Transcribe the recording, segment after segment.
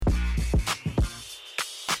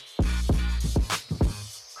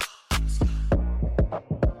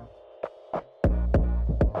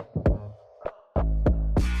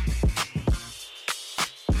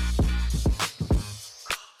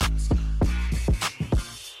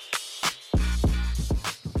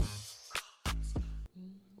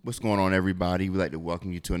What's going on, everybody? We'd like to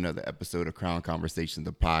welcome you to another episode of Crown Conversations,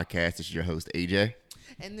 the podcast. This is your host, AJ.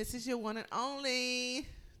 And this is your one and only,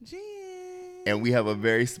 Jen. And we have a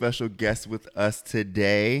very special guest with us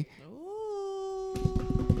today. Ooh.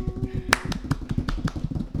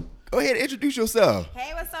 Go ahead and introduce yourself.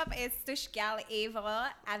 Hey, what's up? It's Tushgal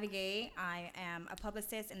Eva Avigay. I am a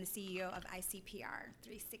publicist and the CEO of ICPR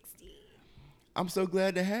 360. I'm so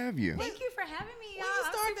glad to have you. Thank you for having me, y'all. When you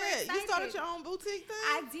I'm started super that? You excited. started your own boutique thing?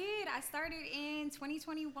 I did. I started in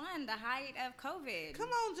 2021, the height of COVID. Come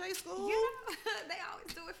on, J School. You know, they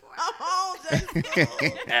always do it for us. Come on, J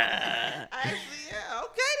School. Actually, yeah.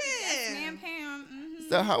 Okay, Yes, then. ma'am, Pam. Mm-hmm.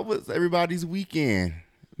 So how was everybody's weekend?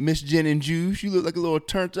 Miss Jen and Juice, you look like a little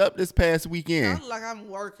turned up this past I weekend. look like I'm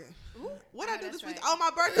working. What I do that's this week? right. Oh,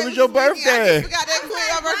 my birthday. It was your this weekend. I birthday. just forgot that quick.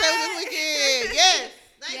 My birthday was this weekend. Yes.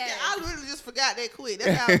 Thank Yes. you. I literally just forgot that quick.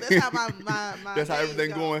 That's how my That's how days everything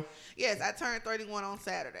go. going? Yes, I turned 31 on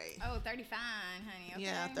Saturday. Oh, 35, honey. Okay.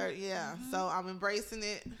 Yeah, 30. Yeah. So I'm embracing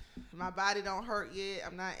it. My body don't hurt yet.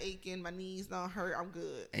 I'm not aching. My knees don't hurt. I'm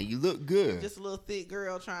good. And you look good. Just a little thick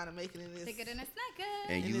girl trying to make it in this. Thicker than a snacker.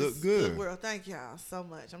 And in you this look good. world. Thank y'all so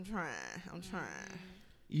much. I'm trying.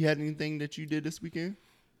 You had anything that you did this weekend?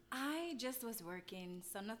 I just was working,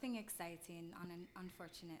 so nothing exciting,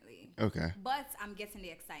 unfortunately. Okay. But I'm getting the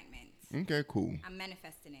excitement. Okay, cool. I'm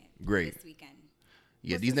manifesting it. Great. This weekend.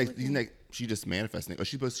 Yeah, What's these this next, weekend? she just manifesting. Oh,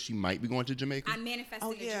 she might be going to Jamaica. I'm manifesting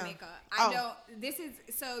Oh, in yeah. Jamaica. Oh. I know this is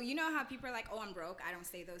so. You know how people are like, "Oh, I'm broke." I don't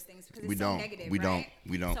say those things because it's We so don't. negative. We don't. right?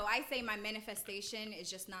 We don't. So I say my manifestation is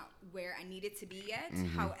just not where I need it to be yet.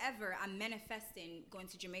 Mm-hmm. However, I'm manifesting going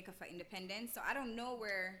to Jamaica for independence. So I don't know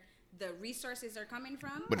where the resources are coming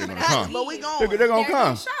from. But they're gonna I come. But we believe going. They're gonna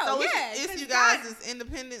come. show. So yeah, it's 'cause you God- guys'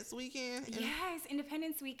 Independence Weekend. Yeah, it's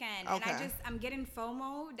Independence Weekend, and Okay. I'm getting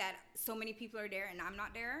FOMO that so many people are there and I'm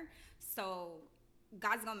not there. So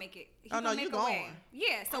God's gonna make it. He's Oh, no, gonna you make a way. going.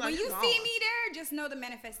 Yeah. So Oh, no, when you you see going. me there, just know the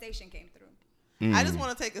manifestation came through. I just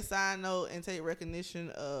want to take a side note and take recognition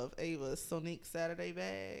of Ava's Sonique Saturday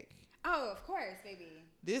bag. Oh, of course, baby.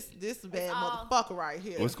 This bad all- motherfucker right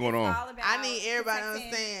here. What's going It's on? all about I need everybody to protecting-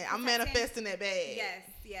 understand. I'm protecting- manifesting that bag.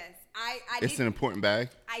 Yes. I It's an did. important bag.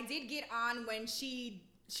 I did get on when she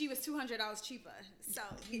was $200 cheaper. So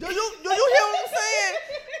Do you hear what I'm saying?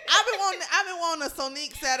 I've been wanting a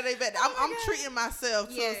Sonique Saturday bag. Oh my I'm God. treating myself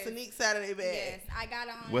to Yes. a Sonique Saturday bag. yes, I got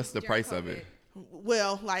on. What's the during price of it? COVID.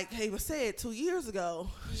 Well, like Ava said, 2 years ago,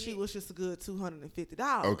 she was just a good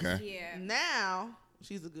 $250. Okay. Yeah. Now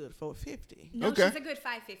she's a good $450. No, Okay. she's a good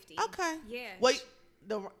 550. Okay. Yeah. Wait,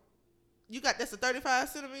 you got that's a 35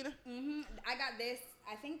 centimeter. I got this.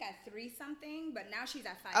 I think at 3 something, but now she's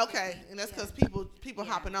at 5. Okay, and that's because people Yeah.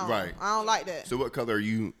 hopping on. Right. I don't like that. So what color are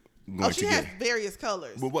you going She to has get? various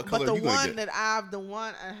colors. Well, what color but the you gonna one get? that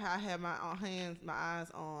I have my eyes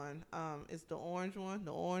on, is the orange one.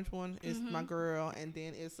 The orange one is my girl, and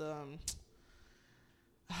then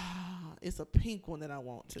it's a pink one that I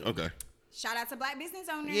want to. Okay. Shout out to Black business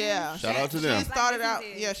owners. Yeah. Shout out to them. She started Black out.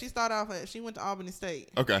 businesses. Yeah, she started off. She went to Albany State,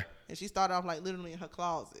 Okay. and she started off like literally in her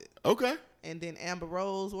closet. Okay. And then Amber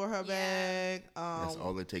Rose wore her bag. That's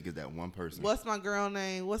all it takes is that one person. What's my girl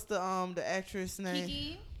name? What's the actress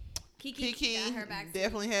name? Kiki got her back too.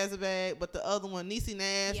 definitely has a bag, but the other one, Niecy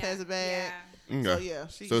Nash, Yeah, has a bag. Okay. So yeah,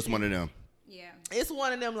 So it's one of them. Yeah. It's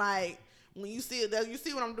one of them like when you see it, you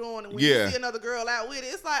see what I'm doing, and when Yeah. you see another girl out with it,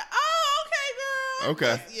 it's like, oh, okay, girl. Okay.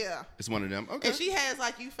 That's- yeah. It's one of them. Okay. And she has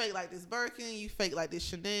like you fake like this Birkin, you fake like this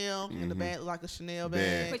Chanel, and the bag look like a Chanel Bag.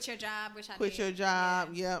 bag. Quit your job, which I Quit did. your job,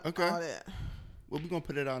 Yeah. yep. Okay. All that. Well, we're gonna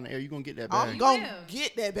put it on the air. You're gonna get that I'm bag. gonna will.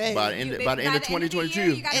 get that bag. by the end You- of by the end of the 2022. year,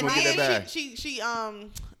 you You're gotta And gonna get that then bag. she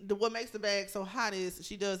what makes the bag so hot is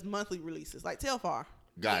she does monthly releases like Telfar.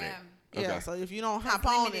 Got Yeah. it. Yeah, Okay. so if you don't That's hop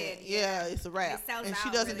on limited, it, yeah. it's a wrap. It sells And she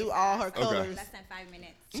out doesn't really do all her fast. colors. Less than 5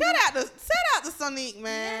 minutes. Shout out to Sonique,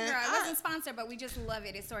 man. Yeah, girl, it I- wasn't sponsored, but we just love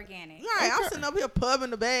it. It's organic. Right, I'm sitting up here pubbing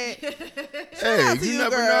the bag. Hey, out to you you,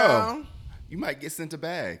 never girl. know. You might get sent a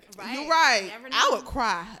bag. Right? You're right. Never know. I would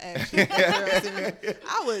cry, actually.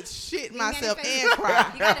 I would shit You myself manifest- and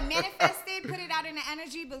cry. You gotta manifest it, put it out in the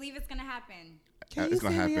energy, believe it's gonna happen. Can It's you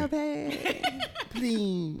gonna send me a happen. bag?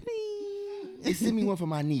 Please. Hey, send me one for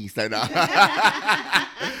my niece. Like,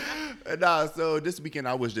 so this weekend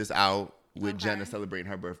I was just out with Okay. Jenna celebrating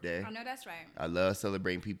her birthday. I know that's right. I love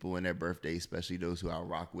celebrating people and their birthday, especially those who I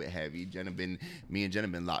rock with heavy. Me and Jenna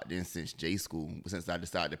been locked in since J school, since I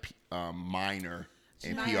decided to minor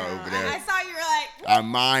in PR over I there. saw you were like, I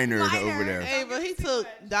minored Minor. over there. Hey, but he took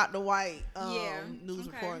Dr. White Yeah, news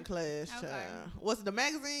okay. reporting class. Okay. What's it, the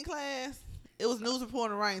magazine class? It was news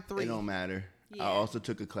reporting writing 3. It don't matter. Yeah. I also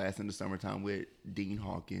took a class in the summertime with Dean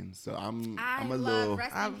Hawkins, so I'm I a love little.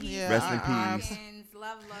 Rest in Peace. yeah, Rest in Dean peace. Hawkins.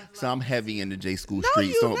 Love. So I'm heavy in the J School No,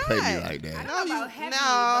 streets. you Don't play me not. like that. I No, don't know you, about heavy, no, but,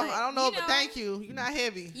 I don't know, you but know, thank you. You're not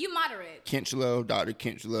heavy. You moderate. Kinchlow, Dr.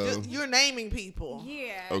 Kinchlow. You're naming people.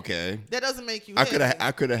 Yeah. Okay. That doesn't make you. I could have. heavy.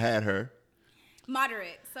 I could have had her.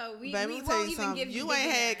 Moderate. So we Baby, let me won't tell you even something. give You the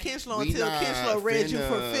ain't had beginner. Kinchlow We until not Kinchlow read you for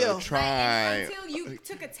finna Phil. try. And until you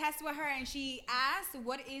took a test with her and she asked,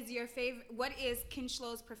 "What is your favorite? What is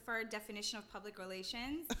Kinchlow's preferred definition of public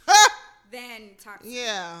relations?" Then talk. To me.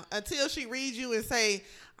 Yeah, until she reads you and say,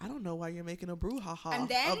 "I don't know why you're making a brouhaha And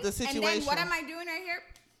then, of the situation." and then, what am I doing right here?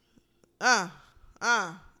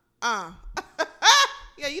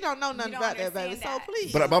 Yeah, you don't know nothing don't about that, baby. understand So that.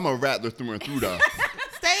 please, But I'm a rattler through and through, though.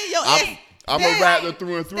 stay in your I'm stay- a rattler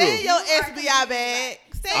through and through. Stay in your You are SBI bag.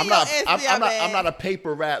 Stay in I'm your not. SBI bag. I'm not a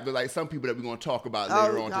paper rattler like some people that we're gonna talk about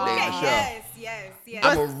later on God. today in the Okay. show. Yes.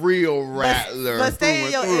 I'm a real rattler But through stay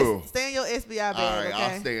in and through. your stay in your SBI bag. All right, Okay.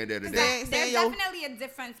 I'll stay in there today. Stay in There's your definitely a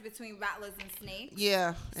difference between rattlers and snakes.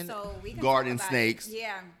 yeah. And So we can Garden talk about snakes. It.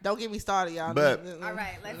 Yeah. don't get me started, y'all. But- All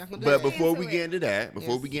right, let's- We're not gonna do But that. before into we it. get into that,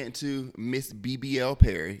 before Yes. we get into Miss BBL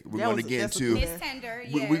Perry, we're That going was- to get that's a into good Miss Tender.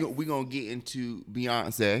 we, Yes. we're going to get into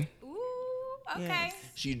Beyonce. Ooh. Okay. Yes.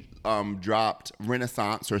 She dropped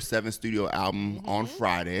Renaissance, her 7th studio album, Mm-hmm. on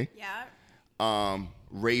Friday. Yeah.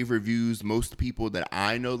 Rave reviews. Most people that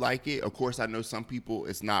I know like it. Of course, I know some people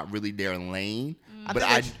it's not really their lane, but think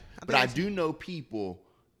I that's- I but I think do know people,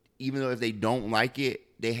 even though if they don't like it,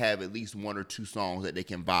 they have at least 1 or 2 songs that they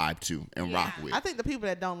can vibe to and Yeah. rock with. I think the people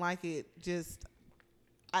that don't like it just,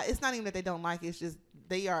 it's not even that they don't like it. It's just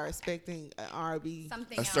they are expecting an R&B.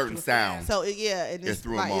 Something A else certain with sound. So yeah, and It it's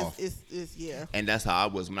threw 'em like off. it's yeah, And that's how I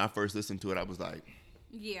was when I first listened to it. I was like,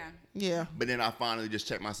 that. Yeah. yeah. but then I finally just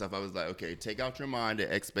checked myself. I was like, okay, take out your mind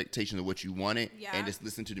the expectations of what you wanted, Yeah. and just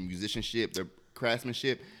listen to the musicianship, the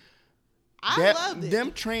craftsmanship. I loved it.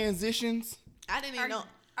 Them transitions. I didn't even know.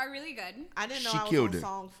 Are really good. I didn't know She I was killed on it.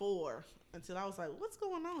 song 4 until I was like, "What's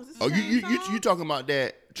going on? Is this Oh, the same song?" you talking about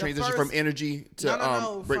that transition from first- energy to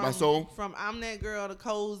No, break my from- soul? From I'm That Girl to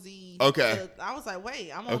Cozy. Okay. I was like,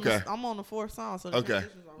 wait, I'm on Okay. I'm on the 4th song, so the Okay,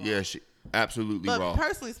 transitions are wrong. yeah, she absolutely But raw.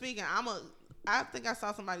 personally speaking, I think I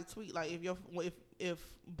saw somebody tweet like if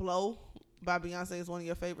Blow by Beyonce is one of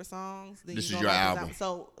your favorite songs, then This you is gonna your like this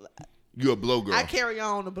album. So You a blow girl? I carry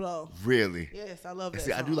on to Blow. Really? Yes, I love that.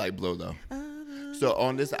 See, I do song. like blow though. So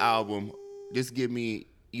on this album, just give me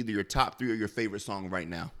either your top 3 or your favorite song right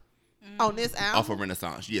now On this off album, of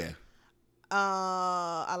Renaissance. Yeah.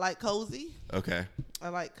 I like Cozy. Okay. I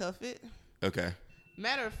like Cuff It. Okay.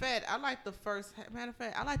 Matter of fact, I like the first. Matter of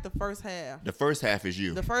fact, I like the first half. The first half is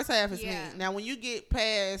you. The first half is Yeah. me. Now, when you get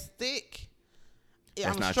past Thick, yeah,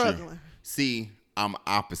 That's I'm not struggling. true. See, I'm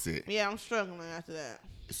opposite. Yeah, I'm struggling after that.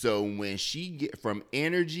 So when she get from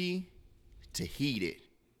energy to heated,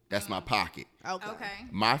 that's my pocket. Okay.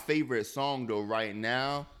 My favorite song though right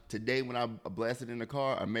now, today when I blasted in the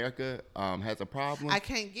car, America Has a Problem. I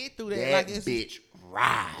can't get through that. That like it's, bitch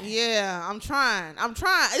ride. Yeah, I'm trying.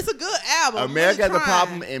 It's a good album. I'm America really Has a trying.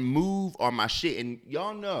 Problem and Move are my shit. And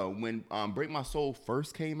y'all know when Break My Soul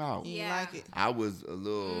first came out, You Yeah. like it, I was a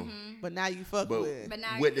little. but now you fuck But, with it. But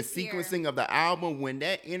now with the it's here. sequencing of the album, when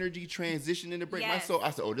that energy transitioned into Break My Yes. Soul,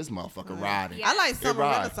 I said, "Oh, this motherfucker riding." Yeah. I like It Summer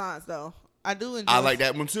ride. Renaissance though. I do enjoy. I like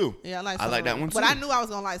that one too. Yeah, I like. I like that one too. But I knew I was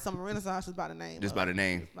gonna like Summer Renaissance just by the name. Just of by it. the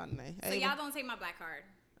name. Just by the name. So Ava? y'all don't take my black card.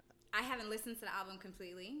 I haven't listened to the album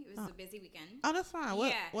completely. It was a busy weekend. Oh, that's fine. What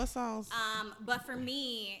Yeah. what songs? But for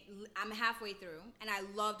me, I'm halfway through, and I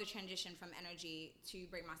love the transition from energy to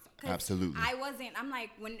Break My Soul. 'Cause Absolutely. I'm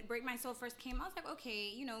like, when Break My Soul first came, I was like,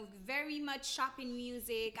 okay, very much shopping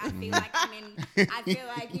music. I feel like I feel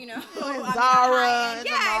like, I'm in Zara high-end. and the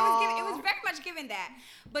Yeah, mall. it was very much given that.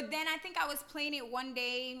 But then I think I was playing it one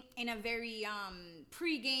day in a very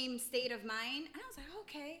pre-game state of mind, and I was like,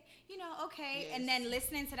 okay, okay. Yes. And then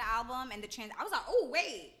listening to the album and I was like, oh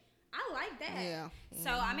wait, I like that. Yeah. So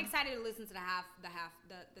I'm excited to listen to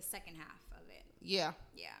the second half of it. Yeah,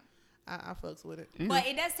 Yeah. I fucks with it. But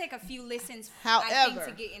it does take a few listens, I However,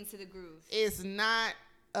 think, to get into the groove. It's not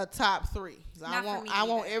a top 3. So Not for me I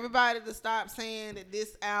want either. everybody to stop saying that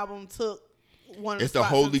this album took one. Of It's the the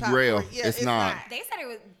spots in holy top grail. 3. Yeah, It's not. They said it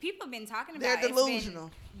was. People have been talking about. They're It's been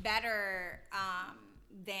delusional. better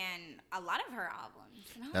than a lot of her albums.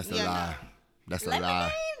 And I was That's a like, lie. That's a lie.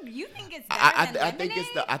 Lemonade? You think it's better I than think it's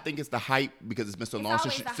Lemonade? I think it's the hype because it's been so It's long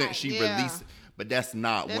always the since hype. she Yeah. released. But that's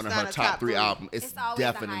not That's one of not her a top top 3 3. albums. It's It's always the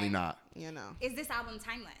definitely hype. not. You know. Is this album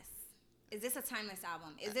timeless? Is this a timeless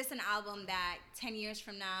album? Is this an album that 10 years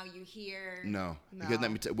from now you hear? No. Because let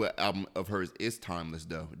me tell you, what album of hers is timeless,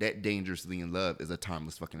 though. That Dangerously in Love is a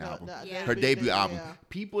timeless fucking album. Her debut album. Yeah.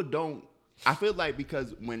 People don't... I feel like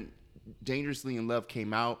because when Dangerously in Love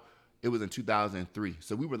came out, it was in 2003.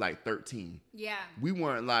 So we were like 13. Yeah. We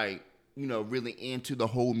weren't like, really into the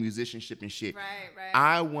whole musicianship and shit. Right.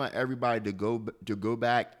 I want everybody to go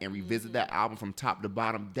back and revisit that album from top to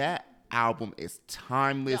bottom. That album is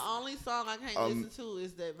timeless. The only song I can't listen to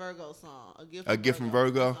is that Virgo song, A Gift from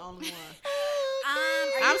Virgo. That's the only one.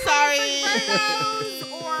 I'm sorry.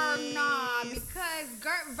 Virgos or not? Because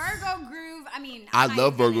Virgo groove. I mean, I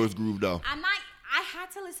love Virgo's groove though. I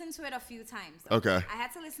had to listen to it a few times. Okay. I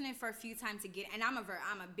had to listen to it for a few times to get, and I'm a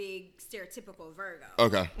big stereotypical Virgo.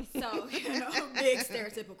 Okay. So big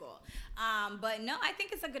stereotypical. But no, I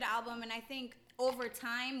think it's a good album, and I think over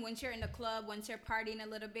time, once you're in the club, once you're partying a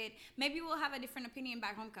little bit, maybe we'll have a different opinion by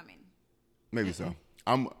Homecoming. Maybe so.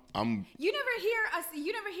 I'm. You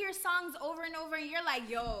never hear songs over and over, and you're like,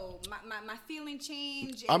 yo, my feeling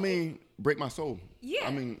change. I mean, Break My Soul. Yeah.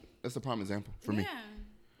 I mean, that's a prime example for me. Yeah.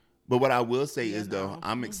 But what I will say is, though,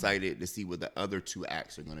 I'm excited to see what the other 2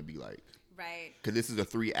 acts are going to be like. Right. Because this is a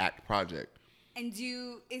 3-act project. And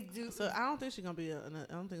So I don't think she's gonna be. I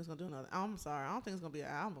don't think it's gonna do another. I'm sorry. I don't think it's gonna be an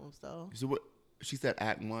album. So. So what? She said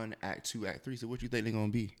Act 1, Act 2, Act 3. So what you think they're going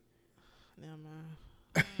to be? Never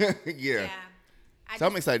mind. Yeah. So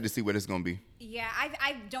I'm excited to see what it's going to be. Yeah,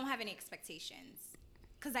 I don't have any expectations.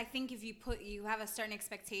 Because I think if you have a certain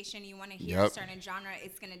expectation, you want to hear a certain genre,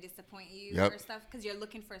 it's going to disappoint you or stuff. Because you're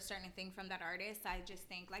looking for a certain thing from that artist. I just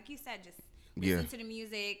think, like you said, just listen to the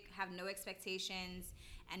music, have no expectations,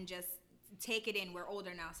 and just take it in. We're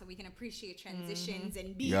older now, so we can appreciate transitions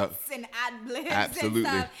and beats and ad-libs and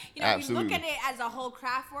stuff. We look at it as a whole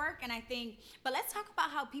craft work, and I think, but let's talk about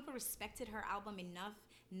how people respected her album enough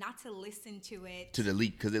not to listen to it. To the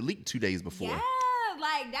leak, because it leaked 2 days before. Yeah,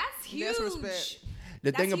 like, that's huge. That's respect.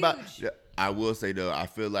 The thing about, I will say though, I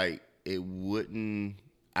feel like it wouldn't,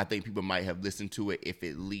 I think people might have listened to it if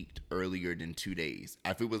it leaked earlier than 2 days.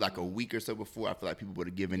 If it was like a week or so before, I feel like people would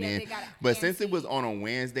have given in. But since it was on a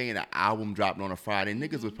Wednesday and the album dropped on a Friday,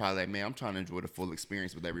 niggas was probably like, man, I'm trying to enjoy the full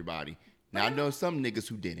experience with everybody. Now, I know some niggas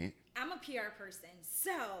who didn't. I'm a PR person,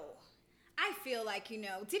 so I feel like,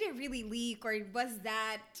 did it really leak, or was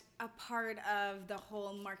that a part of the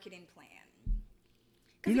whole marketing plan?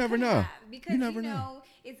 You never know. Because,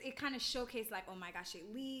 it kind of showcased like, oh my gosh,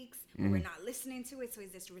 it leaks. We're not listening to it. So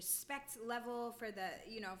is this respect level for the,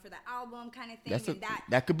 for the album kind of thing?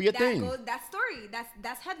 That could be a thing. That story,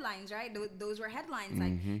 that's headlines, right? Those were headlines.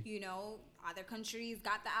 Like, other countries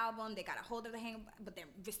got the album. They got a hold of the but they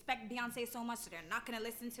respect Beyonce so much, so they're not going to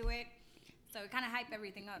listen to it. So it kind of hype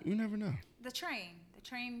everything up. You never know. The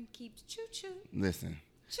train keeps choo-choo. Listen.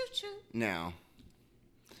 Choo-choo. Now,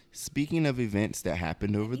 speaking of events that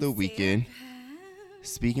happened over the weekend.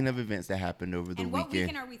 And what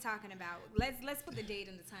weekend are we talking about? Let's put the date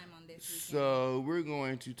and the time on this weekend. So we're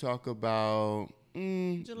going to talk about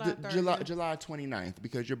July 29th,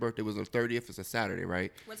 because your birthday was on the 30th. It's a Saturday,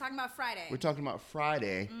 right? We're talking about Friday. We're talking about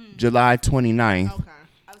Friday, July 29th. Okay.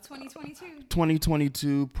 Of 2022.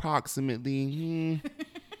 2022, approximately.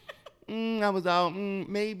 I was out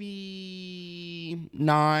maybe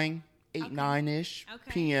 9-ish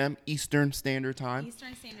p.m. Eastern Standard Time.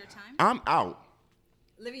 I'm out.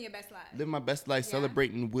 Living your best life. Living my best life,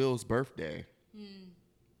 celebrating Will's birthday.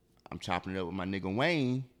 I'm chopping it up with my nigga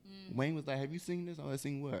Wayne. Wayne was like, have you seen this? Oh, I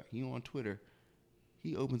seen what? He on Twitter.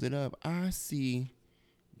 He opens it up. I see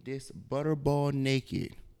this butterball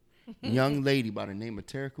naked young lady by the name of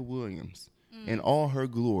Terica Williams in all her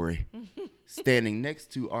glory, standing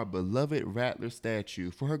next to our beloved Rattler statue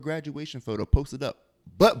for her graduation photo, posted up,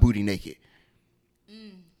 butt booty naked,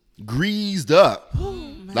 greased up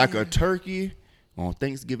like a turkey on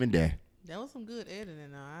Thanksgiving Day. That was some good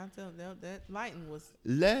editing. I tell that lighting was.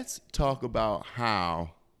 Let's talk about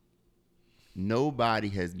how nobody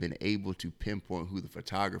has been able to pinpoint who the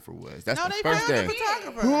photographer was. That's the first thing.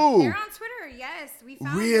 Who? They're on Twitter. Yes, we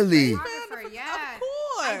found really. The photographer. Yeah, of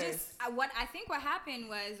course. I think what happened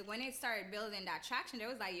was when it started building that traction, there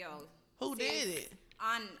was like, yo, who did it?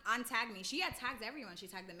 On Tag Me. She had tagged everyone. She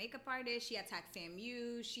tagged the makeup artist. She had tagged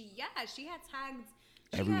FAMU. She had tagged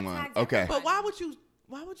everyone. Okay, but why would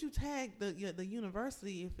you tag the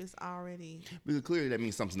university if it's already? Because clearly that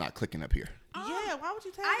means something's not clicking up here. Yeah, why would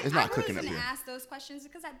you tag? It's not clicking up here. I was going to ask those questions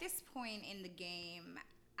because at this point in the game,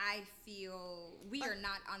 I feel we are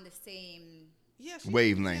not on the same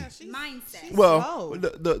wavelength mindset. Well,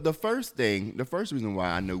 the first reason why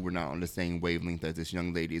I know we're not on the same wavelength as this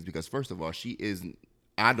young lady is because, first of all,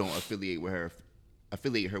 I don't affiliate with her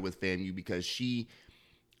affiliate her with FAMU because she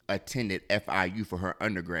attended FIU for her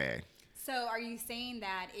undergrad. So are you saying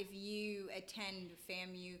that if you attend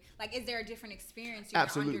FAMU, like, is there a different experience in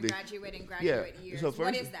Absolutely. your undergraduate and graduate years? So first,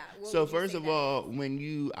 what is that? First of all,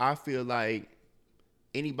 I feel like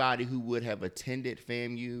anybody who would have attended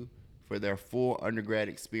FAMU for their full undergrad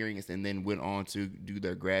experience and then went on to do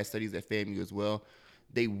their grad studies at FAMU as well,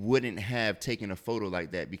 they wouldn't have taken a photo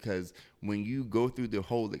like that, because when you go through the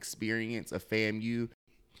whole experience of FAMU,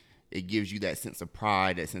 it gives you that sense of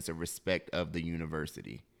pride, that sense of respect of the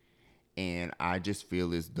university. And I just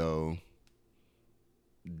feel as though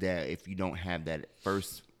that if you don't have that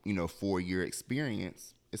first, 4-year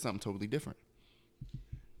experience, it's something totally different.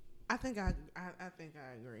 I think I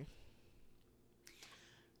agree.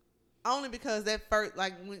 Only because that first,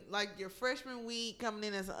 like your freshman week coming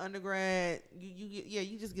in as an undergrad,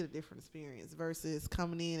 you just get a different experience versus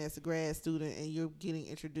coming in as a grad student and you're getting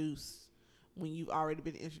introduced when you've already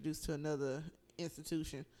been introduced to another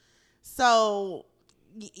institution. So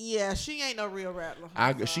yeah, she ain't no real rattler.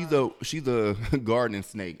 She's a garden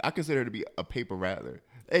snake. I consider her to be a paper rattler.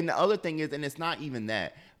 And the other thing is, and it's not even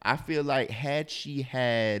that, I feel like had she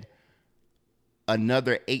had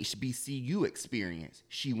another HBCU experience,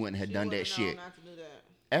 she wouldn't have done that shit. Not to do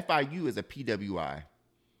that. FIU is a PWI.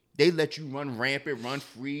 They let you run rampant, run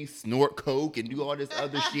free, snort coke, and do all this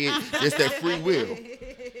other shit. It's their free will.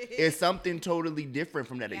 It's something totally different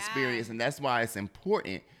from that experience, and that's why it's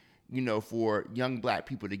important, for young black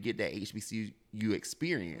people to get that HBCU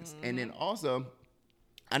experience. And then also,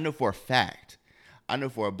 I know for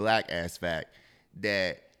a black ass fact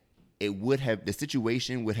that the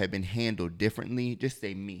situation would have been handled differently. Just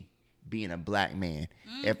say me being a black man.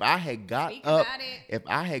 If I had got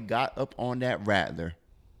up on that rattler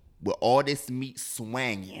with all this meat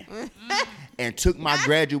swanging and took my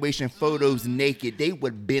graduation photos naked, they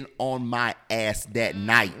would have been on my ass that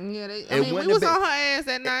night. Yeah, we was on her ass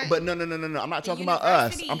that night. But no. I'm not talking about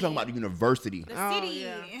us. I'm talking about the university. The city.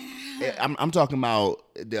 Yeah. I'm talking about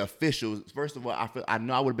the officials. First of all, I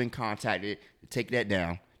know I would have been contacted to take that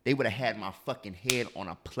down. They would have had my fucking head on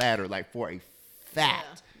a platter, like, for a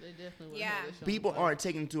fact. Yeah, they definitely would. Yeah. People aren't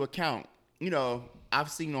taking into account. I've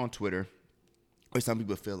seen on Twitter where some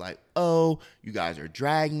people feel like, oh, you guys are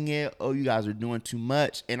dragging it. Oh, you guys are doing too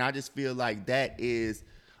much. And I just feel like that is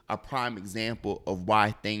a prime example of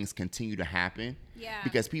why things continue to happen. Yeah.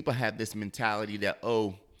 Because people have this mentality that,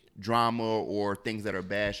 oh, drama or things that are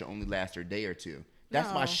bad should only last a day or two.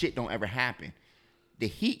 That's why shit don't ever happen. The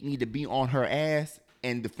heat need to be on her ass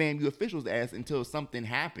and the FAMU officials' ass until something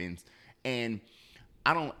happens. And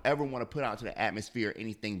I don't ever want to put out to the atmosphere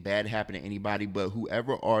anything bad happen to anybody, but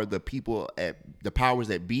whoever are the people at the powers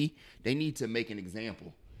that be, they need to make an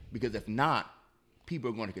example. Because if not, people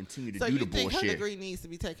are going to continue to do the bullshit. So you think her degree needs to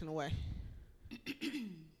be taken away?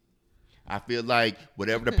 I feel like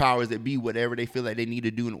whatever the powers that be, whatever they feel like they need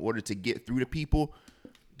to do in order to get through to people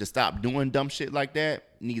to stop doing dumb shit like that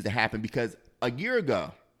needs to happen. Because a year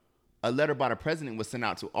ago, a letter by the president was sent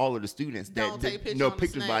out to all of the students that no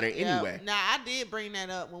pictures by there anyway. Now, I did bring that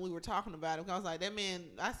up when we were talking about it. Because I was like, that man,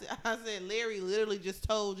 I said, Larry literally just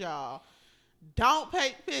told y'all, don't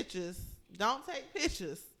take pictures. Don't take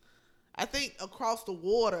pictures. I think across the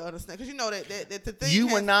water of the snake. Because that the thing you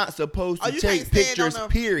were not supposed to take pictures,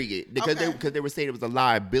 period. Because they were saying it was a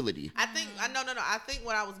liability. I think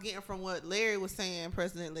what I was getting from what Larry was saying,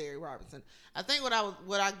 President Larry Robinson, I think what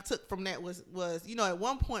I took from that was at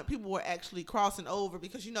one point people were actually crossing over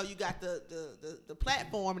because you got the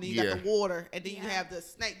platform and then you got the water and then you have the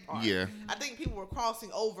snake part. Yeah. I think people were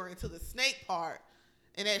crossing over into the snake part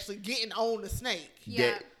and actually getting on the snake.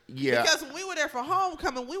 Yeah. Yeah. Because when we were there for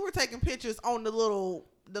homecoming, we were taking pictures on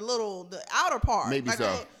the outer part. Maybe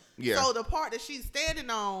so. Yeah. So the part that she's standing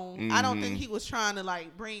on, I don't think he was trying to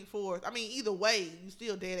bring forth. I mean, either way, you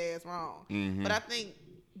still dead ass wrong. Mm-hmm. But I think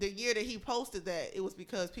the year that he posted that, it was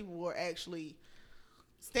because people were actually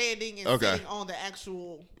standing and sitting on the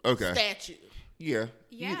actual statue. Yeah.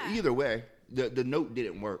 Either way, the note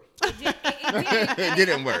didn't work. It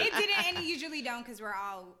didn't work. It didn't, and it usually don't because we're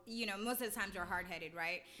all, most of the times we're hard-headed,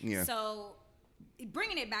 right? Yeah. So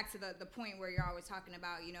bringing it back to the point where you're always talking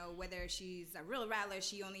about, whether she's a real rattler,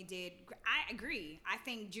 she only did. I agree. I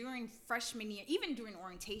think during freshman year, even during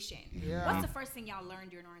orientation, what's the first thing y'all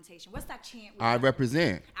learned during orientation? What's that chant? I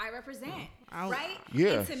represent. Right?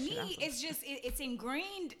 Yeah. And to me, it's just it's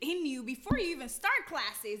ingrained in you before you even start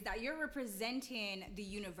classes that you're representing the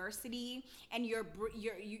university and you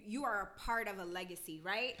are a part of a legacy,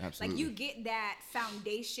 right? Absolutely. Like you get that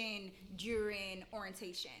foundation during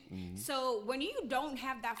orientation. Mm-hmm. So when you don't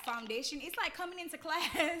have that foundation, it's like coming into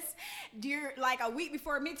class like a week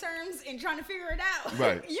before midterms and trying to figure it out.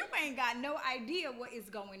 Right. You ain't got no idea what is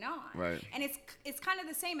going on. Right. And it's kind of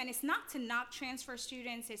the same. And it's not to knock transfer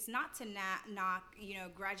students. It's not to knock,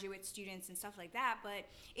 graduate students and stuff like that. But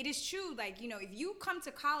it is true. Like, if you come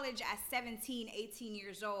to college at 17, 18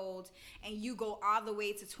 years old and you go all the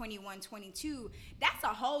way to 21, 22, that's a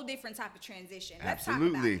whole different type of transition. Let's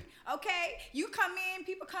Absolutely. talk about it. Okay? You come in,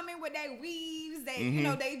 people come in with their weaves,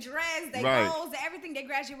 they dress, they Right. goals, everything. They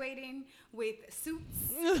graduating with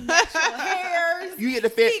suits, natural hairs. You get the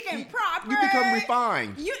fit. Speaking proper. You become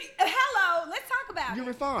refined. Hello, let's talk about You're it.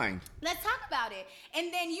 refined. Let's talk about it.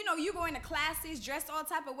 And then, you go into classes, dressed all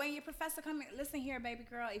type of way. Your professor come in, listen here, baby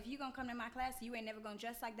girl, if you going to come to my class, you ain't never going to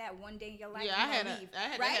dress like that one day in your life. Yeah, I had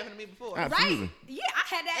that happen to me before. Absolutely. Right? Yeah,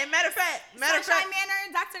 I had that. And matter of fact, Sunshine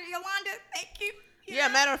Manor, Dr. Yolanda, thank you. yeah,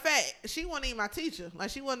 matter of fact, she wasn't even my teacher. Like,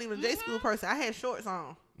 she wasn't even a day school person. I had shorts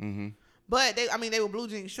on. Mm-hmm. But they were blue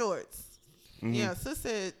jean shorts. Mm-hmm. Yeah, sis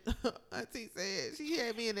said, Auntie said, she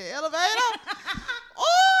had me in the elevator.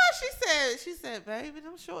 Oh, she said, baby,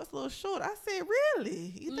 them shorts a little short. I said,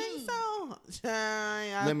 really? You think so?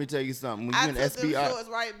 Let me tell you something. When I you in took them SBI, shorts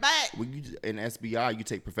right back. when you in SBI, you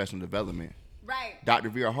take professional development. Right. Dr.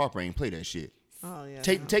 Vera Harper ain't play that shit. Oh, yeah.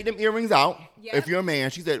 Take them earrings out. Yep. If you're a man,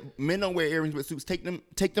 she said men don't wear earrings with suits. Take them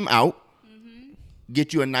out. Mm-hmm.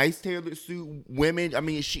 Get you a nice tailored suit. Women, I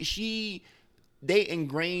mean, they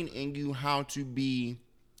ingrain in you how to be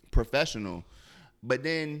professional. But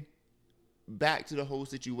then back to the whole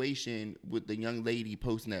situation with the young lady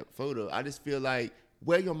posting that photo, I just feel like,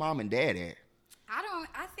 where your mom and dad at?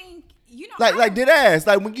 I think, Like dead ass.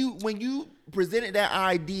 Like when you presented that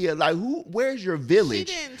idea, like where's your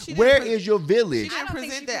village? Where is your village? She didn't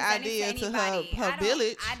present that idea to her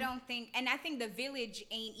village. I don't think, and I think the village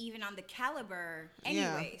ain't even on the caliber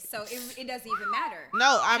anyway, so it doesn't even matter.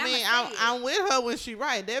 No, And I'm with her when she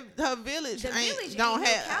right. Her village don't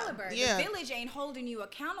have caliber. Yeah. The village ain't holding you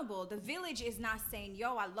accountable. The village is not saying,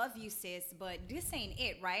 yo, I love you, sis, but this ain't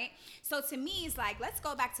it, right? So to me, it's like, let's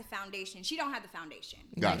go back to foundation. She don't have the foundation.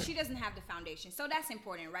 Got it. She doesn't have the foundation. So that's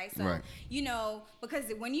important, right? So, Right. because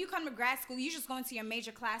when you come to grad school, you just go into your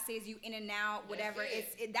major classes, you in and out, whatever.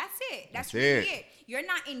 That's it. That's really it. You're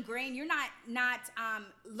not ingrained. You're not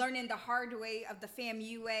learning the hard way of the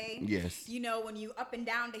FAMU way. Yes. When you up and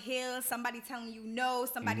down the hill, somebody telling you no,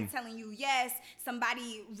 somebody telling you yes,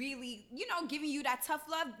 somebody really, giving you that tough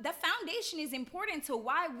love. The foundation is important to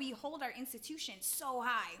why we hold our institution so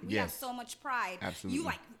high. We have so much pride. Absolutely. You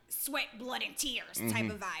like sweat, blood, and tears type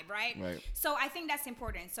of vibe, right? Right. So I think that's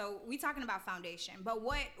important. So we talking about foundation, but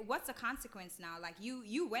what's the consequence now? Like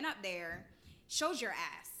you went up there, showed your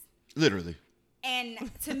ass. Literally.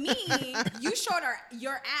 And to me, you showed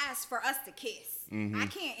your ass for us to kiss. I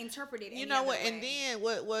can't interpret it. You know what? Way. And then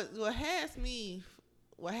what has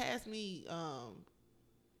me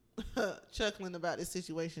chuckling about this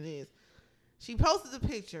situation is she posted the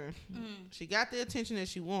picture. She got the attention that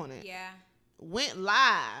she wanted. Yeah. Went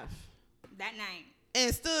live That night.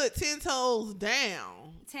 and stood 10 toes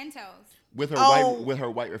down. 10 toes. With her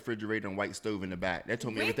white refrigerator and white stove in the back. That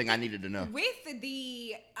told me everything I needed to know. With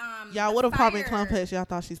the Y'all, the what apartment fire- complex y'all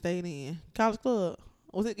thought she stayed in? College Club.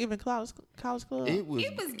 Was it giving college club? It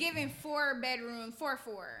was given 4-bedroom, 4-4.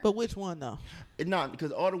 But which one though? not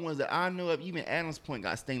because all the ones that I know of, even Adams Point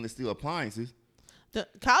got stainless steel appliances. The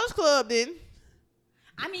College Club didn't.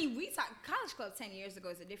 I mean, we talk college club 10 years ago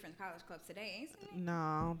is a different college club today, ain't it? No,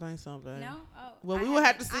 I don't think so, babe. No? Oh. Well, we will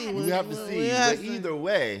have to see. We have to see. But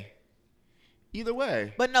either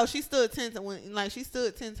way. But no, she stood 10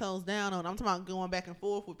 toes down on. I'm talking about going back and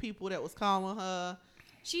forth with people that was calling her.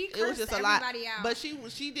 She It was cursed just a lot. everybody out. But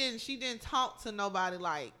she didn't talk to nobody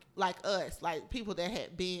like us, like people that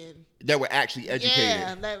had been. That were actually educated.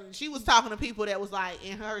 Yeah, like, she was talking to people that was like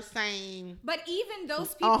in her same. But even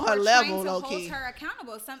those people On her are level, trying to low-key. hold her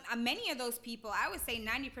accountable. Many of those people, I would say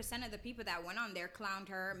 90% of the people that went on there clowned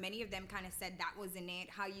her. Many of them kind of said that wasn't it.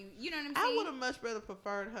 You know what I'm saying? I would have much rather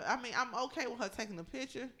preferred her. I mean, I'm okay with her taking the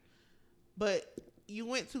picture, but you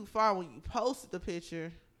went too far when you posted the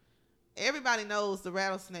picture. Everybody knows the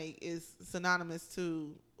rattlesnake is synonymous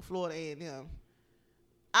to Florida A&M.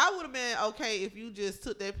 I would have been okay if you just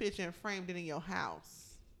took that picture and framed it in your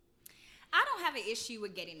house. I don't have an issue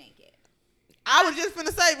with getting naked. I was just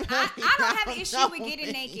finna say, I don't have an issue with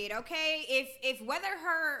getting naked, okay? If whether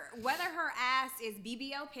her ass is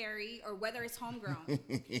BBL Perry or whether it's homegrown,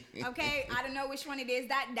 okay? I don't know which one it is.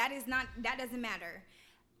 That doesn't matter.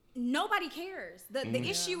 Nobody cares. The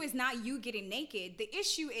issue is not you getting naked. The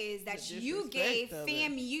issue is that you gave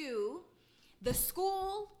FAMU, the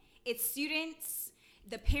school, its students,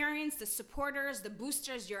 the parents, the supporters, the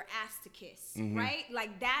boosters, your ass to kiss, right?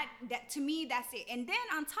 Like that to me, that's it. And then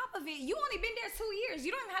on top of it, you only been there 2 years.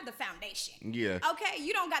 You don't even have the foundation. Yeah. Okay,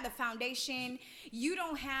 you don't got the foundation. You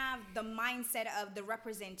don't have the mindset of the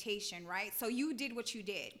representation, right? So you did what you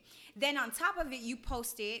did. Then on top of it, you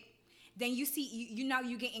posted. Then you see, you know,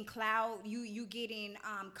 you getting clout, you getting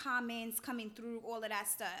comments coming through, all of that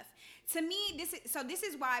stuff. To me, this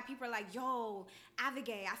is why people are like, yo,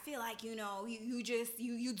 Abigail, I feel like, you know,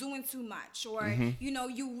 you doing too much, or you know,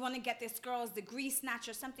 you want to get this girl's degree snatch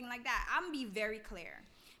or something like that. I'm gonna be very clear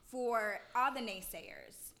for all the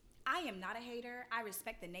naysayers. I am not a hater. I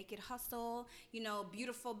respect the naked hustle, you know,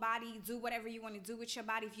 beautiful body, do whatever you want to do with your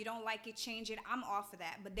body. If you don't like it, change it. I'm all for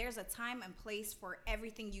that. But there's a time and place for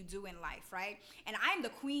everything you do in life, right? And I am the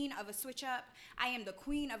queen of a switch up. I am the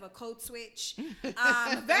queen of a code switch.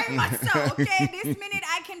 Very much so, okay? This minute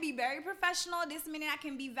I can be very professional. This minute I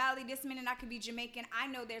can be Valley. This minute I can be Jamaican. I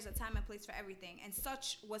know there's a time and place for everything. And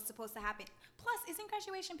such was supposed to happen. Plus, isn't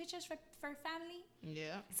graduation pictures for family?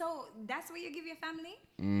 Yeah. So that's what you give your family?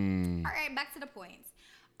 All right, back to the points.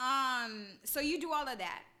 So you do all of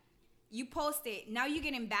that. You post it. Now you're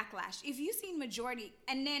getting backlash. If you seen majority,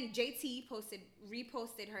 and then JT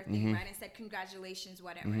reposted her thing, right, and said congratulations,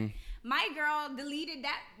 whatever. My girl deleted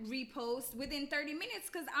that repost within 30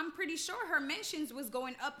 minutes because I'm pretty sure her mentions was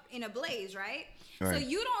going up in a blaze, right? So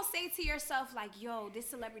you don't say to yourself like, yo, this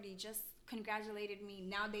celebrity just congratulated me,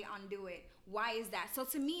 now they undo it. Why is that? So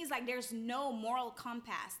to me, it's like there's no moral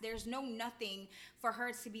compass. There's no nothing for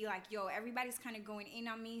her to be like, yo, everybody's kind of going in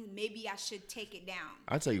on me. Maybe I should take it down.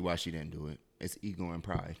 I'll tell you why she didn't do it. It's ego and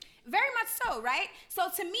pride. Very much so, right? So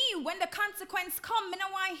to me, when the consequence come, I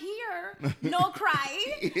don't want to hear no cry.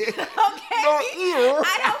 Okay? No ear.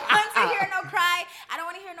 I don't want to hear no cry. I don't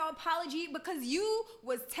want to hear no apology because you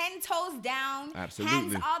was 10 toes down, absolutely,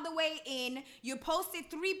 hands all the way in. You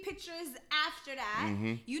posted 3 pictures after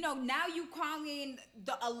that. You know, now you calling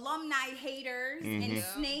the alumni haters and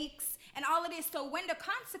snakes and all of this. So when the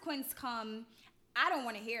consequence come, I don't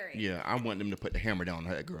want to hear it. Yeah, I want them to put the hammer down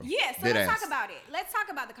on that girl. Yeah, so let's talk about it. Let's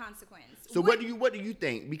talk about the consequence. So what do you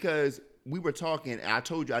think? Because we were talking, and I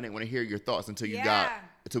told you I didn't want to hear your thoughts until we got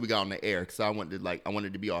on the air, because I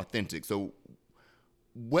wanted to be authentic. So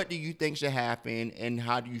what do you think should happen, and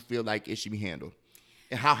how do you feel like it should be handled?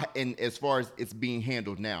 And as far as it's being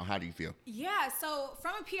handled now, how do you feel? Yeah, so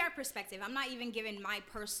from a PR perspective, I'm not even giving my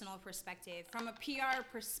personal perspective. From a PR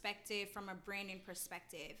perspective, from a branding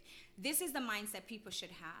perspective, this is the mindset people should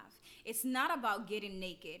have. It's not about getting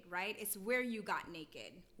naked, right? It's where you got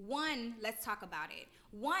naked. One, let's talk about it.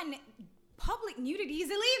 One, public nudity is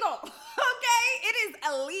illegal, okay? It is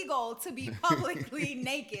illegal to be publicly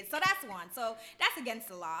naked. So that's one. So that's against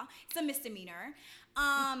the law. It's a misdemeanor.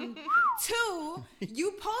 2,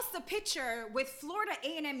 you post a picture with Florida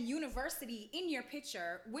A&M University in your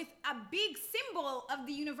picture with a big symbol of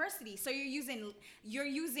the university. So you're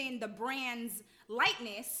using the brand's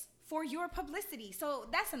likeness for your publicity. So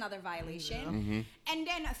that's another violation. And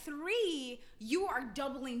then 3, you are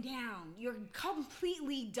doubling down. You're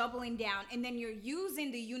completely doubling down. And then you're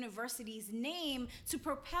using the university's name to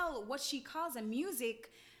propel what she calls a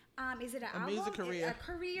music is it a music career? A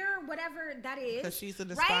career, whatever that is. Because she's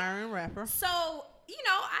an aspiring rapper. So, you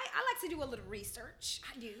know, I like to do a little research.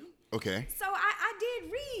 I do. Okay. So I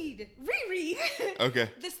did reread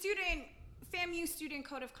okay, the FAMU student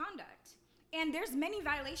code of conduct. And there's many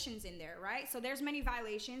violations in there, right? So there's many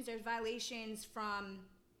violations. There's violations from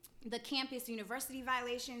the campus university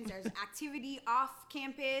violations. There's activity off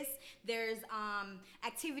campus. There's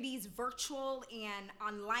activities virtual and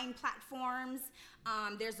online platforms.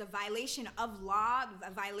 There's a violation of law,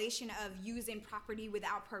 a violation of using property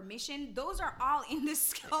without permission. Those are all in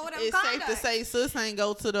this code of conduct. It's safe to say sis ain't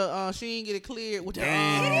go to the, she ain't get it cleared with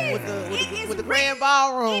the grand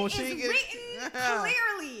ballroom. It is written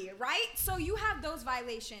clearly, right? So you have those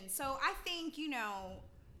violations. So I think, you know,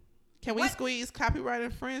 can we squeeze copyright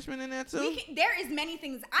infringement in there too? There is many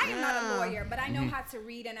things. I am not a lawyer, but I know how to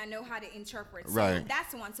read and I know how to interpret. So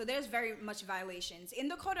that's one. So there's very much violations. In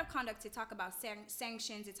the code of conduct, to talk about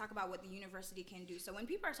sanctions, to talk about what the university can do. So when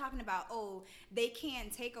people are talking about, oh, they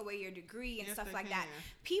can't take away your degree and stuff like that,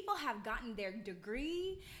 people have gotten their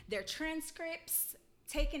degree, their transcripts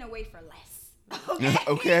taken away for less.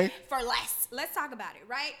 Okay. For less. Let's talk about it,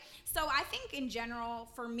 right? So I think in general,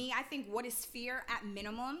 for me, I think what is fair at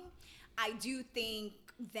minimum, I do think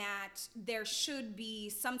that there should be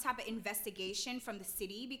some type of investigation from the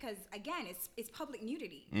city because, again, it's public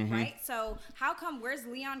nudity, right? So how come, where's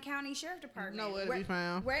Leon County Sheriff Department? Nowhere to be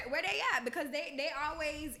found. Where they at? Because they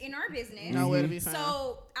always in our business. Nowhere to be found.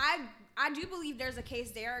 So I do believe there's a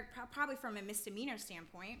case there, probably from a misdemeanor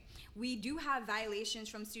standpoint. We do have violations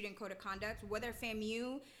from student code of conduct, whether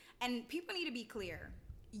FAMU, and people need to be clear.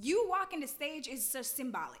 You walking the stage is just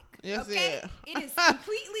symbolic. Yes, okay? Yeah. It is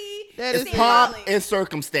completely It's symbolic. pomp and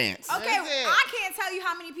circumstance. Okay, That's it. I can't tell you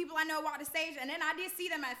how many people I know walk the stage, and then I did see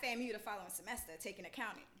them at FAMU the following semester taking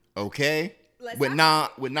accounting. Okay? Let's With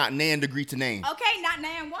not not nan degree to name. Okay, not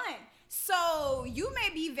nan one. So you may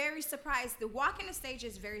be very surprised. The walking the stage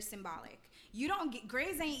is very symbolic. You don't get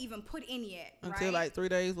grades ain't even put in yet, Until right? like 3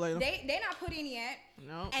 days later. They not put in yet.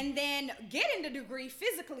 No. And then getting the degree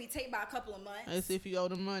physically take about a couple of months. Let's see if you owe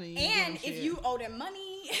them money. You And give them if shit. you owe them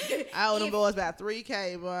money, I owe them boys about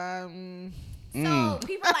 $3K, but so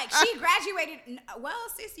people are like, she graduated. Well,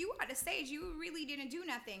 sis, you were at the stage. You really didn't do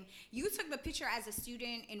nothing. You took the picture as a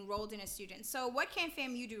student, enrolled in a student. So what can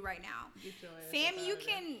FAMU do right now? FAMU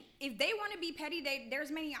can, if they want to be petty,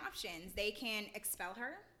 there's many options. They can expel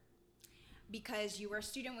her because you were a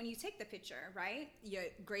student when you take the picture, right? Your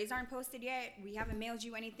grades aren't posted yet. We haven't mailed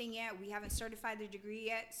you anything yet. We haven't certified the degree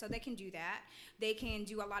yet. So they can do that. They can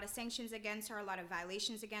do a lot of sanctions against her, a lot of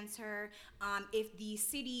violations against her. If the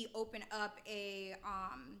city open up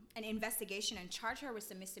an investigation and charge her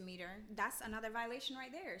with a misdemeanor, that's another violation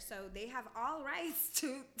right there. So they have all rights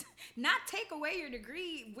to not take away your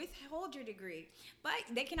degree, withhold your degree. But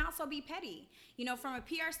they can also be petty. You know, from a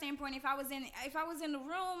PR standpoint, if I was in the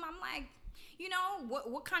room, I'm like, you know,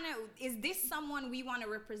 what kind of, is this someone we want to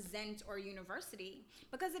represent or university?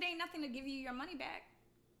 Because it ain't nothing to give you your money back.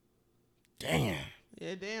 Damn.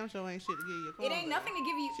 yeah, damn sure ain't shit to give you. It ain't nothing to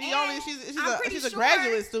give you. She's a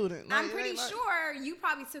graduate student. I'm pretty sure you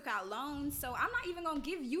probably took out loans, so I'm not even gonna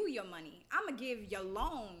give you your money. I'm gonna give your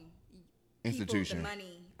loan Institution people the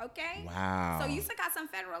money. Okay. Wow. So you took out some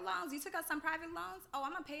federal loans. You took out some private loans. Oh,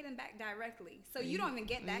 I'm gonna pay them back directly. So you don't even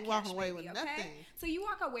get that. You walk cash, away baby, with okay? nothing. So you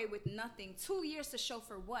walk away with nothing. 2 years to show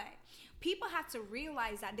for what? People have to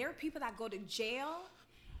realize that there are people that go to jail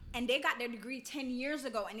and they got their degree 10 years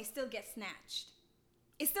ago and they still get snatched.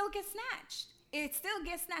 It still gets snatched. It still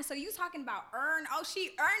gets snatched. So you talking about earn? Oh,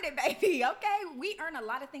 she earned it, baby. Okay, we earn a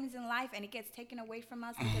lot of things in life, and it gets taken away from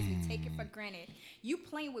us because we take it for granted. You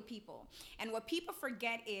playing with people, and what people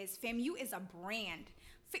forget is FAMU is a brand.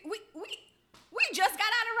 We just got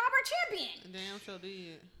out of Robert Champion. Damn sure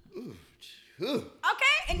did. Ooh.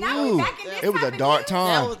 Okay, and now we're back in this. It was a dark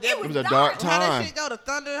time. It was a dark How that time. shit go to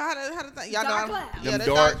Thunder? How the y'all Dark know? clouds. Yeah, Them that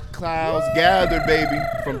dark clouds gathered, baby,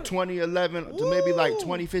 from 2011 to maybe like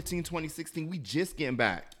 2015, 2016. We just getting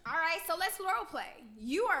back. All right, so let's role play.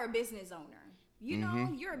 You are a business owner. You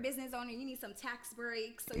know, you're a business owner. You need some tax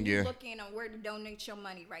breaks. So you're looking on where to donate your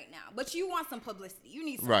money right now. But you want some publicity. You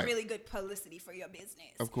need some really good publicity for your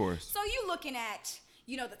business. Of course. So you're looking at,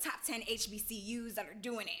 you know, the top 10 HBCUs that are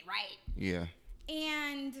doing it, right? Yeah.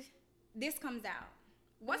 And this comes out.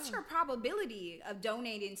 What's your probability of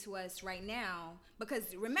donating to us right now? Because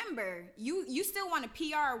remember, you still want to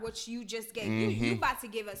PR what you just gave. You about to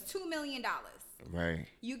give us $2 million. Right.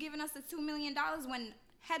 You giving us the $2 million when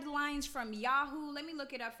headlines from Yahoo, let me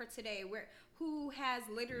look it up for today, who has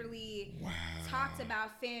literally talked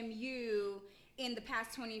about FAMU in the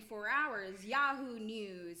past 24 hours. Yahoo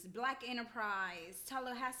News, Black Enterprise,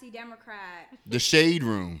 Tallahassee Democrat. The Shade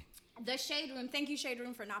Room. The Shade Room. Thank you, Shade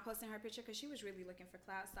Room, for not posting her picture because she was really looking for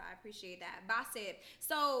clout, so I appreciate that. Gossip.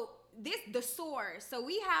 So the Source. So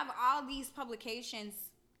we have all these publications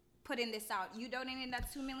putting this out. You donating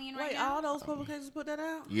that $2 million right now? all those publications put that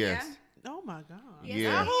out? Yes. Yeah. Oh my God. Yes,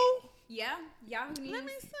 Yeah. Yahoo? Yeah. Yahoo News. Let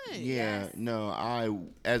me see. Yeah, Yes. no, I,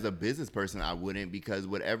 as a business person, I wouldn't, because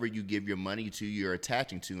whatever you give your money to, you're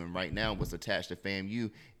attaching to. And right now, what's attached to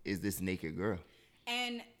FAMU is this naked girl.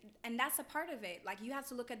 And that's a part of it. Like, you have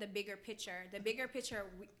to look at the bigger picture. The bigger picture,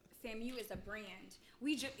 FAMU is a brand.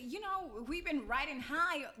 We've been riding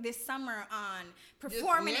high this summer on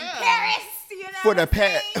performing in Paris. You know,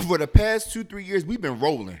 For the past 2-3 years, we've been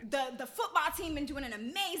rolling. the football team been doing an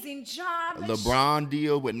amazing job. LeBron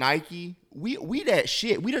deal with Nike. We that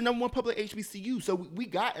shit. We the number one public HBCU, so we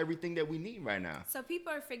got everything that we need right now. So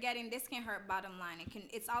people are forgetting this can hurt bottom line.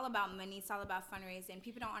 It's all about money. It's all about fundraising.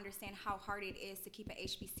 People don't understand how hard it is to keep an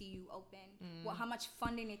HBCU open. Well, how much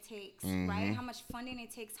funding it takes, right? How much funding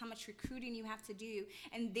it takes, how much recruiting you have to do.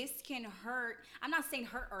 And this can hurt. I'm not saying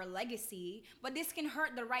hurt our legacy, but this can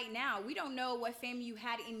hurt the right now. We don't know what FAMU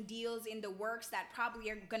had in deals in the works that probably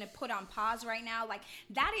are going to put on pause right now. Like,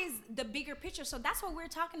 that is the bigger picture. So that's what we're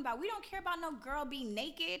talking about. We don't care about no girl being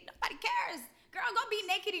naked. Nobody cares. Girl, go be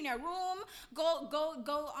naked in your room.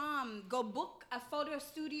 Go book a photo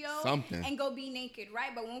studio. Something. And go be naked,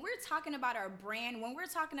 right? But when we're talking about our brand, when we're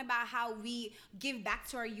talking about how we give back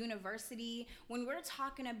to our university, when we're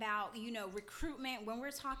talking about, recruitment, when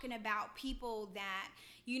we're talking about people that,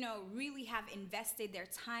 really have invested their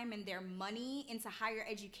time and their money into higher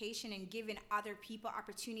education and given other people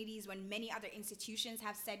opportunities when many other institutions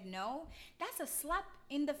have said no, that's a slap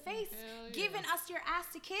in the face. Giving us your ass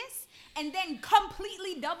to kiss and then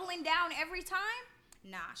completely doubling down every time?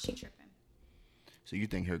 Nah, she tripping. So you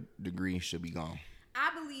think her degree should be gone?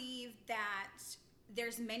 I believe that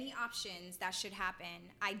there's many options that should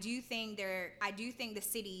happen. I do think the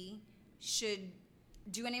city should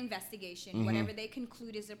do an investigation. Whatever they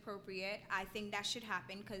conclude is appropriate, I think that should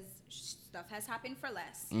happen because stuff has happened for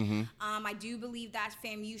less. I do believe that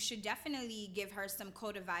FAMU should definitely give her some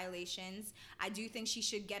code of violations. I do think she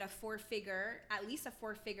should get at least a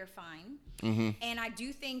four-figure fine. And I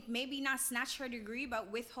do think maybe not snatch her degree,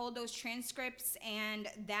 but withhold those transcripts and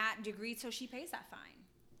that degree till she pays that fine.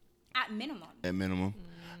 At minimum.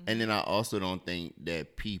 And then I also don't think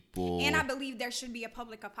that people... And I believe there should be a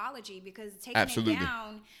public apology because taking it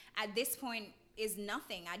down at this point is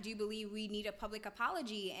nothing. I do believe we need a public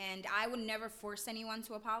apology, and I would never force anyone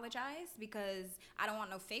to apologize because I don't want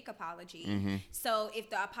no fake apology. So if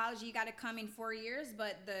the apology got to come in 4 years,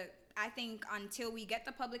 but I think until we get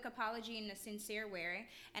the public apology in a sincere way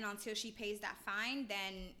and until she pays that fine,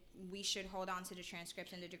 then we should hold on to the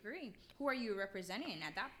transcripts and the degree. Who are you representing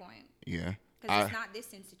at that point? Yeah. Because it's not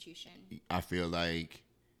this institution. I feel like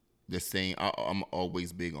the same. I'm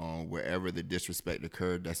always big on wherever the disrespect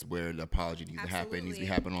occurred, that's where the apology needs to happen. It needs to be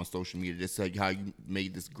happening on social media. Just like how you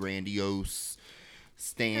made this grandiose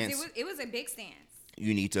stance. It was a big stance.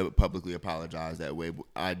 You need to publicly apologize that way.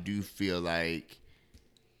 I do feel like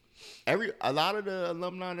a lot of the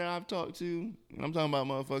alumni that I've talked to, and I'm talking about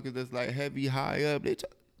motherfuckers that's like heavy, high up,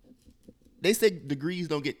 they say degrees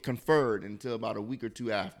don't get conferred until about a week or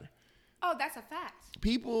two after. Oh, that's a fact.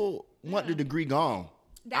 People want the degree gone.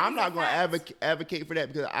 I'm not going to advocate for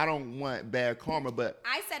that because I don't want bad karma, but...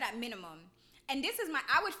 I said at minimum. And this is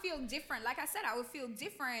I would feel different. Like I said, I would feel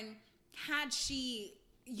different had she,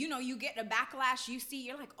 you get the backlash you see.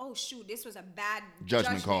 You're like, oh, shoot, this was a bad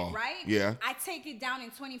judgment call. Right? Yeah. I take it down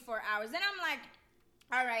in 24 hours. Then I'm like,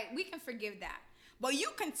 all right, we can forgive that. But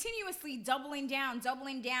you continuously doubling down,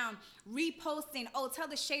 reposting, tell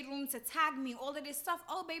the Shade Room to tag me, all of this stuff.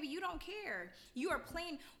 Oh, baby, you don't care. You are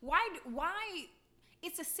playing. Why?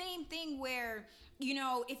 It's the same thing where,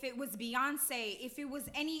 if it was Beyonce, if it was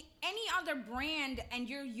any other brand and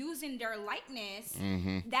you're using their likeness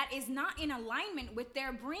that is not in alignment with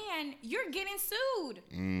their brand, you're getting sued.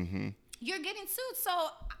 You're getting sued. So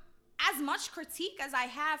as much critique as I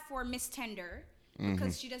have for Miss Tender,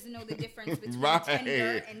 because she doesn't know the difference between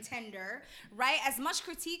tender and tender, right? As much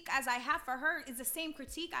critique as I have for her is the same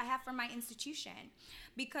critique I have for my institution,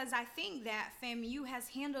 because I think that FAMU has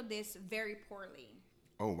handled this very poorly.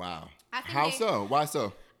 Oh, wow. How so? Why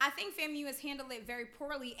so? I think FAMU has handled it very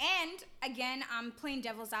poorly. And again, I'm playing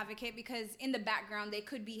devil's advocate because in the background, they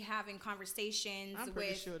could be having conversations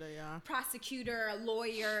with prosecutor, a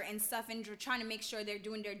lawyer and stuff, and trying to make sure they're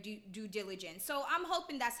doing their due diligence. So I'm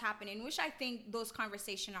hoping that's happening, which I think those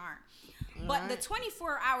conversations are. But the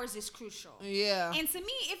 24 hours is crucial. Yeah. And to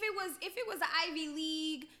me, if it was an Ivy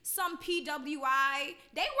League, some PWI,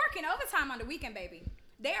 they working overtime on the weekend, baby.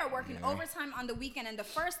 They are working overtime on the weekend, and the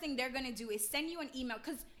first thing they're going to do is send you an email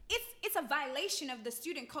because it's a violation of the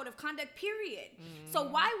student code of conduct, period. So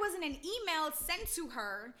why wasn't an email sent to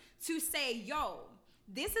her to say, yo,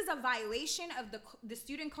 this is a violation of the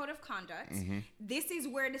student code of conduct. This is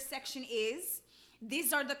where the section is.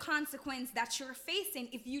 These are the consequences that you're facing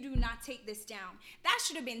if you do not take this down. That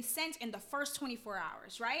should have been sent in the first 24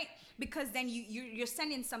 hours, right? Because then you're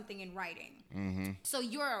sending something in writing. So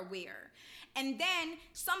you're aware. And then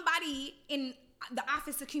somebody in the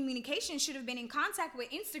Office of Communication should have been in contact with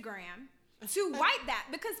Instagram to wipe that,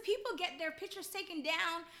 because people get their pictures taken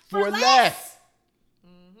down for less.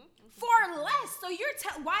 For less. So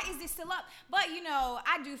why is this still up? But,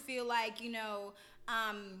 I do feel like,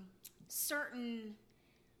 certain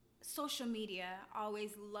social media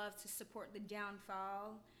always love to support the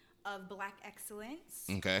downfall of Black excellence.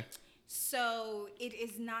 Okay. So it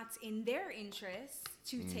is not in their interest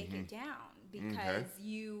to take it down because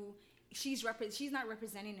she's not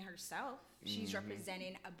representing herself. She's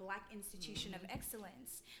representing a Black institution of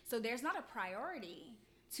excellence. So there's not a priority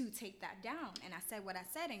to take that down. And I said what I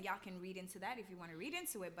said, and y'all can read into that if you want to read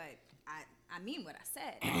into it, but I mean what I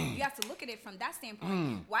said. You have to look at it from that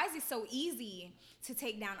standpoint. Why is it so easy to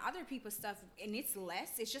take down other people's stuff and it's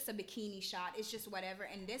less? It's just a bikini shot. It's just whatever.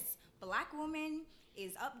 And this black woman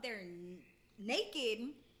is up there naked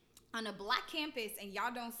on a black campus, and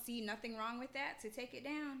y'all don't see nothing wrong with that to take it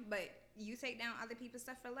down, but you take down other people's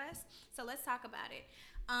stuff for less. So let's talk about it.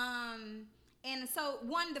 And so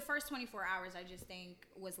the first 24 hours I just think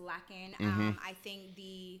was lacking. I think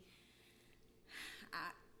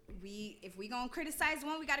if we gonna criticize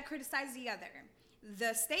one, we gotta criticize the other.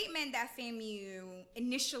 The statement that FAMU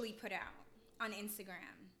initially put out on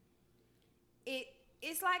Instagram,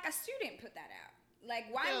 it's like a student put that out. Like,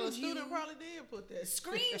 why would you? The student probably did put that.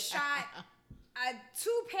 Screenshot a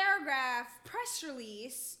 2-paragraph press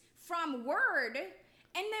release from Word and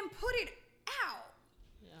then put it out.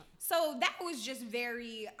 Yeah. So that was just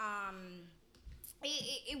very,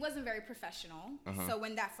 it wasn't very professional. So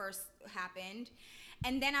when that first happened,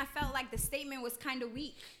 and then I felt like the statement was kind of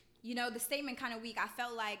weak. The statement kind of weak. I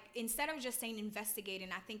felt like instead of just saying investigating,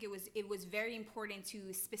 I think it was very important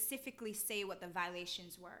to specifically say what the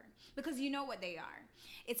violations were, because you know what they are.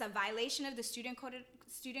 It's a violation of the student code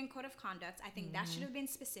of conduct. I think that should have been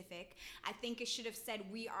specific. I think it should have said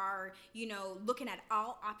we are, looking at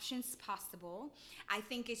all options possible. I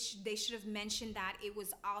think they should have mentioned that it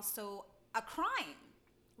was also a crime.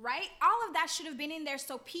 Right? All of that should have been in there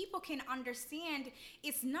so people can understand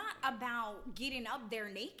it's not about getting up there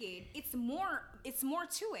naked. It's more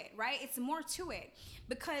to it, right? It's more to it.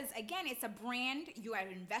 Because again, it's a brand. You have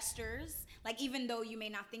investors. Like, even though you may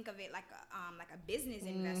not think of it like a business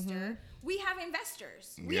investor, we have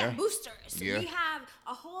investors. We have boosters. We have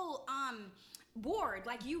a whole board.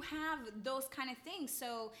 Like, you have those kind of things.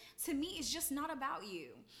 So to me, it's just not about you.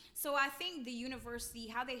 So I think the university,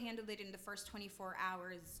 how they handled it in the first 24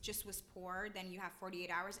 hours just was poor. Then you have 48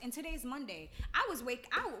 hours. And today's Monday.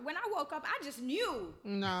 When I woke up, I just knew.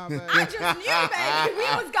 Nah, baby. I just knew, baby. We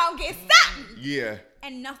was going to get something. Yeah.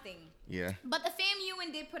 And nothing. Yeah. But the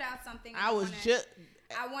FAMU did put out something. I was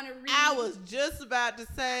just about to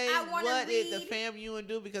say, what did the FAMU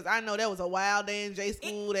do? Because I know that was a wild day in J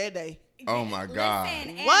school that day. Oh my God.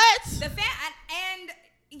 What?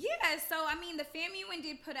 So I mean, the FAMU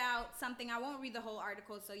did put out something. I won't read the whole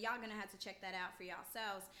article, so y'all gonna have to check that out for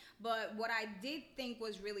yourselves. But what I did think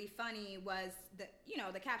was really funny was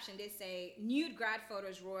the caption did say, "Nude grad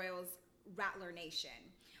photos roils Rattler Nation."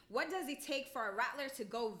 What does it take for a Rattler to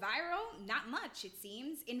go viral? Not much, it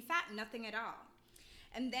seems. In fact, nothing at all.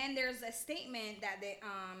 And then there's a statement that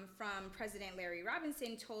from President Larry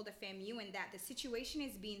Robinson told the FAMU that the situation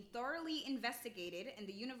is being thoroughly investigated, and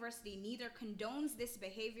the university neither condones this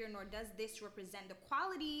behavior nor does this represent the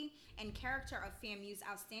quality and character of FAMU's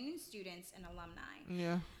outstanding students and alumni.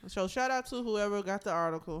 Yeah. So shout out to whoever got the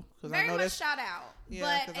article. Very much shout out.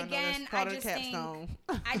 Yeah, but again, I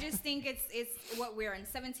just think it's what we're in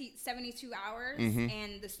 72 hours,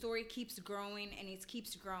 and the story keeps growing and it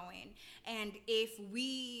keeps growing. And if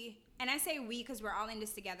and I say we because we're all in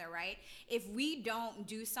this together, right? If we don't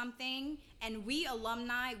do something, and we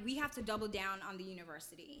alumni, we have to double down on the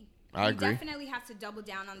university. I agree. We definitely have to double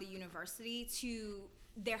down on the university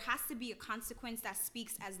there has to be a consequence that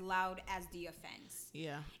speaks as loud as the offense.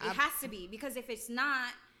 Yeah. It has to be, because if it's not,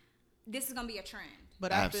 this is going to be a trend.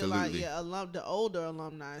 But I feel like, the older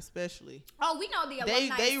alumni especially. Oh, we know the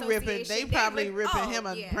alumni they probably ripping him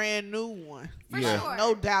a brand new one. For sure.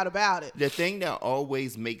 No doubt about it. The thing that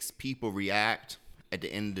always makes people react at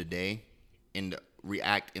the end of the day and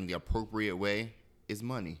react in the appropriate way is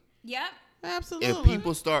money. Yep. Absolutely. If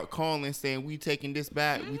people start calling saying we taking this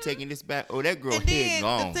back, we taking this back, oh, that girl head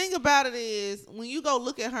gone. The thing about it is, when you go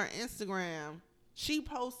look at her Instagram, she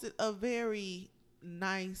posted a very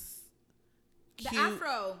nice, cute, the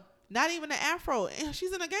afro. Not even the afro.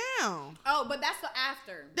 She's in a gown. Oh, but that's the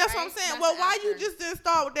after. That's what I'm saying. Well, why you just didn't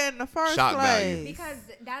start with that in the first place? Value. Because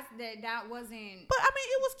that wasn't. But I mean,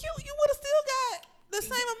 it was cute. You would have still got the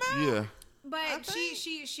same amount. Yeah. But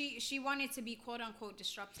she wanted to be quote unquote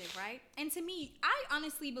disruptive, right? And to me, I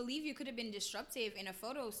honestly believe you could have been disruptive in a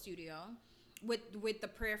photo studio with the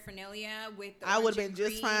paraphernalia, with the I would have been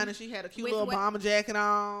just fine if she had a cute little bomber jacket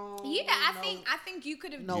on. Yeah, I think you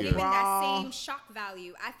could have given that same shock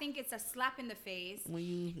value. I think it's a slap in the face,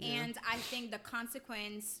 and I think the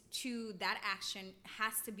consequence to that action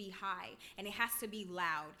has to be high and it has to be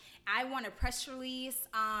loud. I want a press release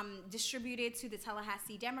distributed to the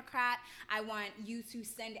Tallahassee Democrat. I want you to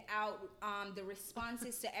send out the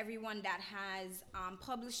responses to everyone that has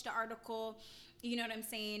published the article. You know what I'm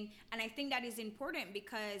saying? And I think that is important,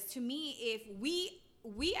 because to me, if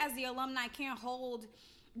we as the alumni can't hold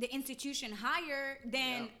the institution higher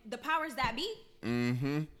than the powers that be.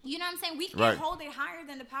 Mm-hmm. You know what I'm saying? We can't hold it higher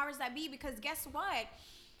than the powers that be, because guess what?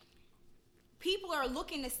 People are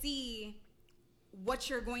looking to see what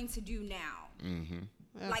you're going to do now.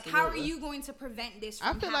 Mm-hmm. Like, how are you going to prevent this from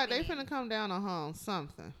happening? like they finna come down on her on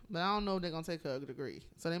something, but I don't know if they're gonna take her a degree.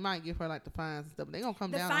 So they might give her like the fines and stuff, but they're gonna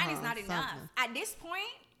come down on her. The fine is not enough. Something. At this point,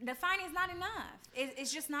 the fine is not enough.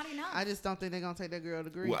 It's just not enough. I just don't think they're gonna take that girl a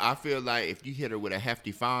degree. Well, I feel like if you hit her with a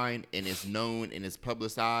hefty fine and it's known and it's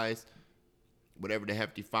publicized, whatever the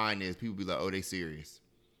hefty fine is, people be like, oh, they serious.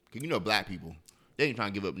 Because black people, they ain't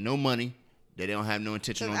trying to give up no money. They don't have no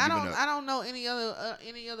intention on giving up. I don't know any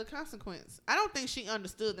other consequence. I don't think she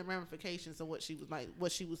understood the ramifications of what she was like.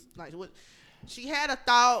 What she had a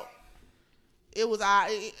thought. It was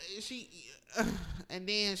and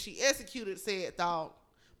then she executed said thought.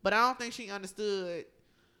 But I don't think she understood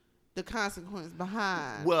the consequence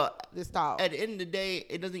behind this thought. At the end of the day,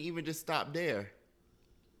 it doesn't even just stop there.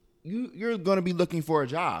 You're going to be looking for a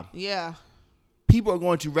job. Yeah. People are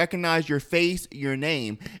going to recognize your face, your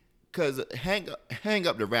name. Because hang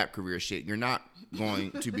up the rap career shit. You're not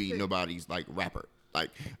going to be nobody's like rapper.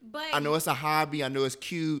 Like, but I know it's a hobby. I know it's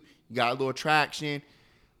cute. You got a little traction.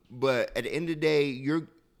 But at the end of the day,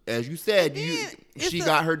 as you said, she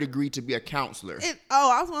got her degree to be a counselor.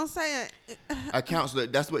 I was going to say it. A counselor.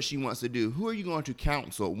 That's what she wants to do. Who are you going to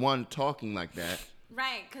counsel? One talking like that.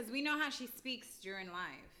 Right. Because we know how she speaks during live.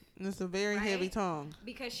 It's a very heavy tongue.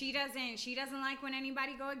 Because she doesn't like when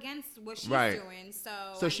anybody go against what she's doing.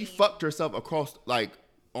 So she fucked herself across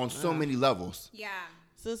on so many levels. Yeah.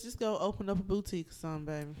 So let's just go open up a boutique or something,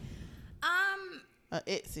 baby. A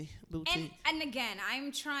Etsy boutique. And again,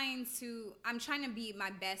 I'm trying to be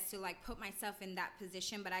my best to put myself in that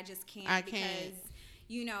position, but I just can't because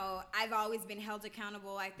I've always been held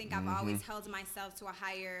accountable. I think I've always held myself to a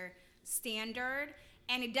higher standard.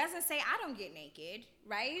 And it doesn't say I don't get naked,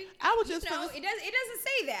 right? I would just it doesn't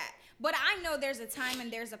say that. But I know there's a time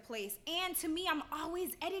and there's a place. And to me, I'm always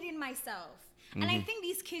editing myself. And I think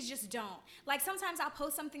these kids just don't. Like, sometimes I'll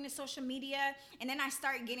post something to social media, and then I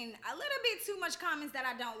start getting a little bit too much comments that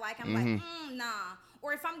I don't like. I'm like, nah.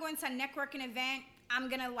 Or if I'm going to a networking event, I'm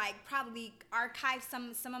going to, probably archive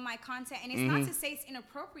some of my content. And it's not to say it's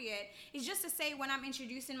inappropriate. It's just to say when I'm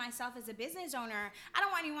introducing myself as a business owner, I don't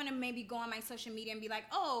want anyone to maybe go on my social media and be like,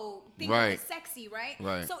 oh, think it's sexy, right?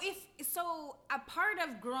 So a part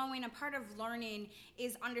of growing, a part of learning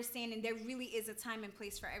is understanding there really is a time and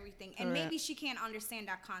place for everything. And maybe she can't understand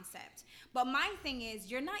that concept. But my thing is,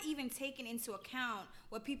 you're not even taking into account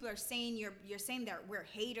what people are saying. You're saying that we're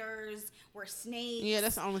haters, we're snakes. Yeah,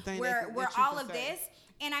 that's the only thing. We're all of this.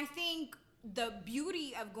 And I think the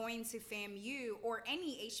beauty of going to FAMU or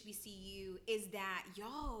any HBCU is that,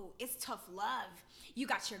 it's tough love. You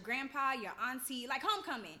got your grandpa, your auntie, like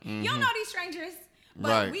homecoming. You don't know these strangers.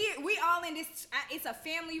 But we all in this, it's a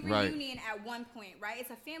family reunion at one point, right?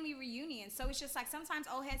 It's a family reunion. So it's just sometimes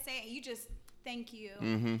old heads say it and you just, thank you.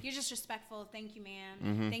 You're just respectful. Thank you,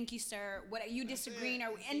 ma'am. Thank you, sir. What you disagreeing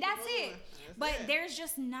and that's it. But there's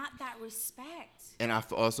just not that respect. And I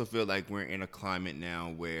also feel like we're in a climate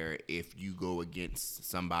now where if you go against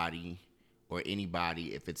somebody or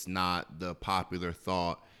anybody, if it's not the popular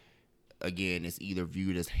thought, again, it's either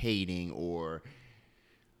viewed as hating or.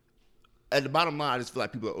 At the bottom line, I just feel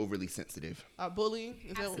like people are overly sensitive. Bullying?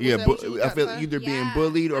 I feel either being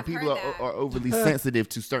bullied or people are overly sensitive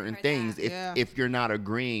to certain things. If you're not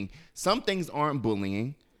agreeing, some things aren't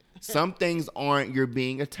bullying. Some things aren't you're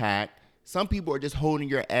being attacked. Some people are just holding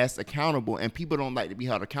your ass accountable, and people don't like to be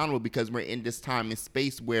held accountable because we're in this time and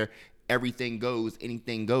space where everything goes,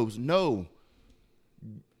 anything goes. No,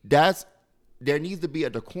 there needs to be a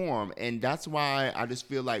decorum, and that's why I just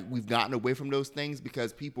feel like we've gotten away from those things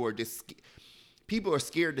because people are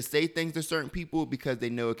scared to say things to certain people because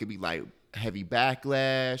they know it could be heavy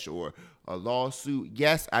backlash or a lawsuit.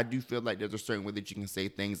 Yes, I do feel like there's a certain way that you can say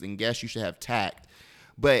things, and yes, you should have tact.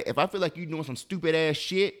 But if I feel like you're doing some stupid ass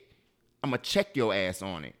shit, I'm gonna check your ass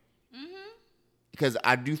on it. Because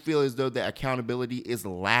I do feel as though the accountability is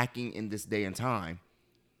lacking in this day and time.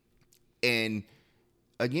 And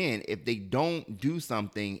again, if they don't do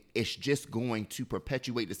something, it's just going to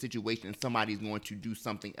perpetuate the situation and somebody's going to do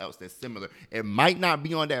something else that's similar. It might not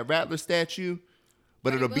be on that Rattler statue,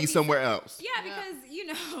 but it'll be somewhere else. Yeah, because,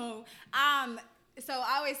 so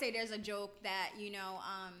I always say there's a joke that,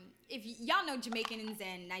 if y'all know Jamaicans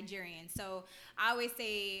and Nigerians. So I always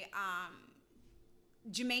say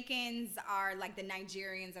Jamaicans are like the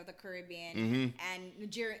Nigerians of the Caribbean, and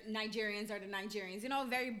Nigerians are the Nigerians.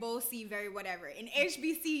 Very bossy, very whatever. In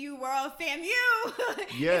HBCU world, FAMU,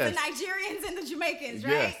 it's the Nigerians and the Jamaicans,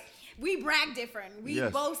 right? Yes. we brag different. We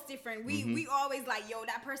Yes. boast different. We always like, yo,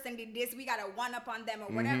 that person did this. We got to one up on them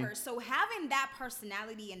or whatever. So having that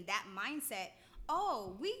personality and that mindset,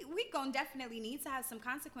 we gonna definitely need to have some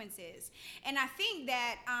consequences. And I think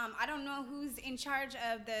that, I don't know who's in charge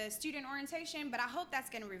of the student orientation, but I hope that's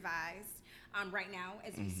gonna revise right now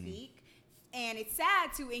as we speak. And it's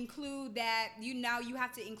sad to include that you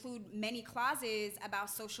have to include many clauses about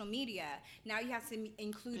social media. Now you have to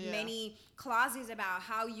include many clauses about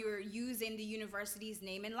how you're using the university's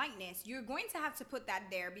name and likeness. You're going to have to put that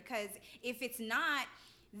there, because if it's not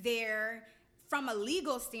there from a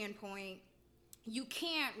legal standpoint, you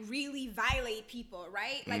can't really violate people,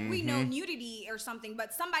 right? Like we know nudity or something,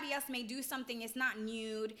 but somebody else may do something, it's not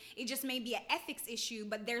nude. It just may be an ethics issue,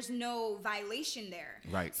 but there's no violation there.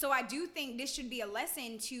 Right. So I do think this should be a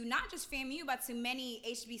lesson to not just FAMU, but to many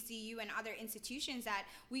HBCU and other institutions, that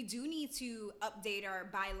we do need to update our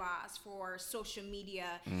bylaws for social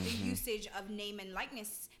media, the usage of name and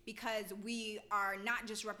likeness, because we are not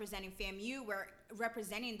just representing FAMU, we're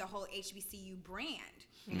representing the whole HBCU brand.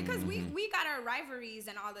 Because we got our rivalries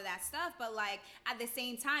and all of that stuff, but like at the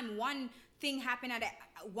same time, one thing happened at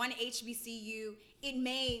one HBCU, it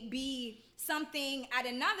may be something at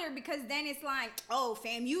another, because then it's like, oh,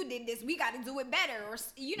 FAMU did this, we got to do it better, or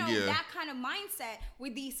that kind of mindset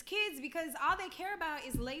with these kids, because all they care about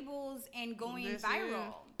is labels and going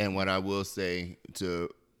viral. And what I will say to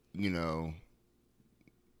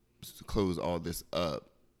close all this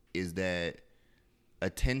up is that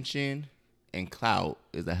attention and clout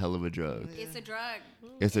is a hell of a drug. It's a drug.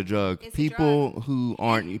 It's a drug. People who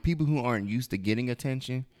aren't used to getting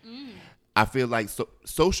attention, I feel like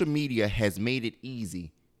social media has made it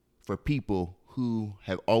easy for people who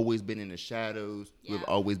have always been in the shadows, who have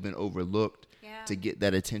always been overlooked, to get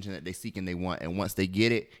that attention that they seek and they want. And once they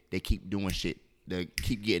get it, they keep doing shit. They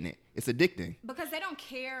keep getting it. It's addicting. Because they don't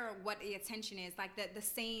care what the attention is. Like the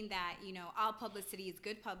saying that, all publicity is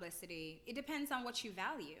good publicity. It depends on what you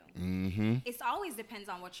value. It always depends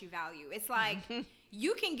on what you value. It's like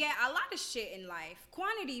you can get a lot of shit in life.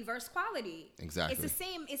 Quantity versus quality. Exactly.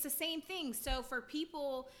 It's the same thing. So for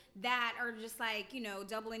people that are just like,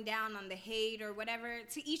 doubling down on the hate or whatever,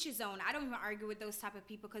 to each his own. I don't even argue with those type of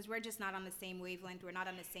people, because we're just not on the same wavelength. We're not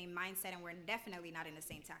on the same mindset, and we're definitely not in the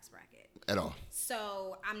same tax bracket. At all.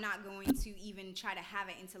 So I'm not going to even try to have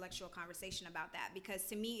an intellectual conversation about that, because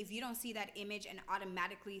to me, if you don't see that image and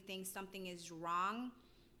automatically think something is wrong,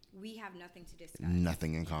 we have nothing to discuss.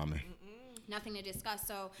 Nothing in common. Nothing to discuss.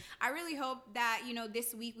 So I really hope that,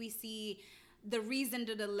 this week we see the reason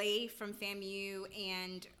to delay from FAMU,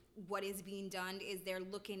 and what is being done is they're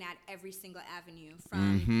looking at every single avenue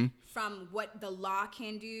from what the law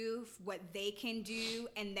can do, what they can do,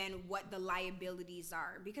 and then what the liabilities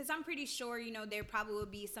are. Because I'm pretty sure, there probably will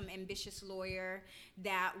be some ambitious lawyer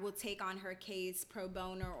that will take on her case pro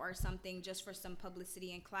bono or something just for some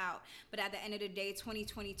publicity and clout. But at the end of the day,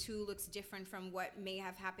 2022 looks different from what may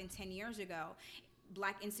have happened 10 years ago.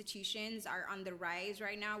 Black institutions are on the rise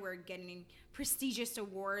right now. We're getting prestigious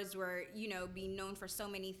awards. We're, being known for so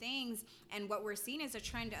many things. And what we're seeing is a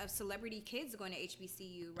trend of celebrity kids going to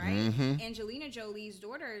HBCU, right? Angelina Jolie's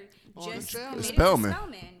daughter just committed to Spelman,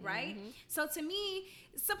 right? So to me,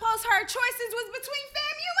 suppose her choices was between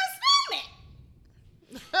FAMU and Spelman.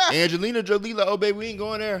 Angelina Jolie, like, oh baby, we ain't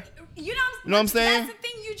going there. You know what I'm saying? That's the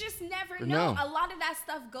thing. You just never know. A lot of that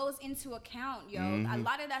stuff goes into account, yo. A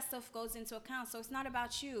lot of that stuff goes into account. So it's not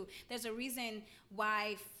about you. There's a reason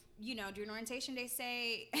why, during orientation they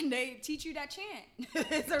say, and they teach you that chant.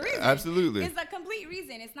 It's a reason. Absolutely. It's a complete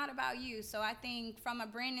reason. It's not about you. So I think from a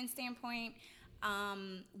branding standpoint,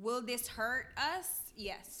 will this hurt us?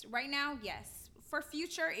 Yes. Right now, yes. For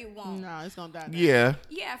future, it won't. No, it's gonna die down. Yeah.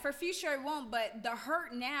 Yeah, for future it won't, but the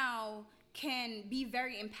hurt now can be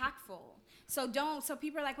very impactful. So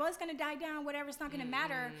people are like, well, it's gonna die down, whatever, it's not gonna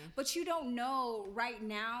matter. But you don't know right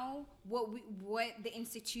now what the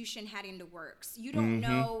institution had in the works. You don't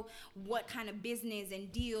know what kind of business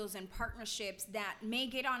and deals and partnerships that may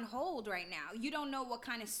get on hold right now. You don't know what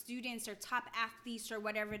kind of students or top athletes or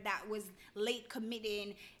whatever that was late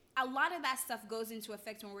committing. A lot of that stuff goes into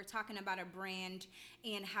effect when we're talking about a brand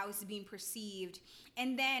and how it's being perceived.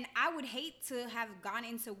 And then I would hate to have gone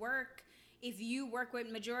into work if you work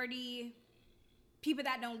with majority people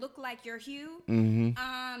that don't look like your hue, and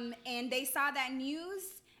they saw that news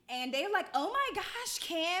and they're like, oh my gosh,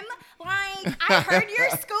 Kim, like, I heard your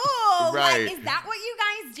school. Right. Like, is that what you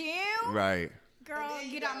guys do? Right. Girl,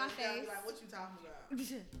 get out my face. Like, what you talking about?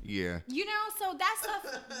 Yeah. So that stuff,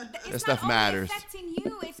 it's that stuff not matters. only affecting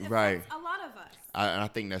you, it affects right. a lot of us. I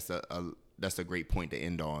think that's a great point to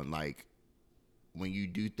end on. Like, when you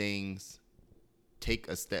do things take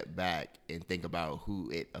a step back and think about who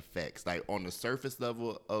it affects. Like on the surface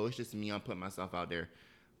level, it's just me, I'm putting myself out there.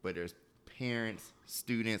 But there's parents,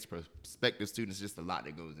 students, prospective students, just a lot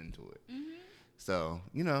that goes into it. Mm-hmm. So,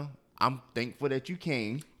 I'm thankful that you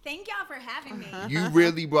came. Thank y'all for having me. You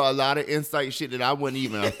really brought a lot of insight shit that I wouldn't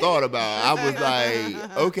even have thought about. I was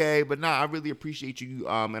like, okay, but I really appreciate you.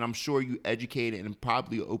 And I'm sure you educated and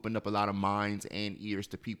probably opened up a lot of minds and ears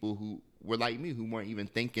to people who were like me, who weren't even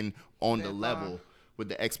thinking on the level with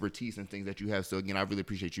the expertise and things that you have. So again, I really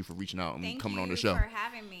appreciate you for reaching out and coming on the show. Thank you for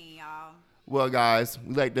having me, y'all. Well, guys,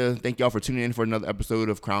 we'd like to thank y'all for tuning in for another episode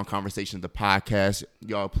of Crown Conversations, the podcast.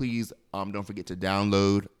 Y'all, please don't forget to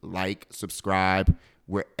download, like, subscribe.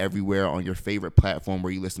 We're everywhere on your favorite platform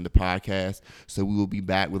where you listen to podcasts. So we will be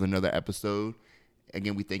back with another episode.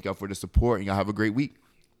 Again, we thank y'all for the support, and y'all have a great week.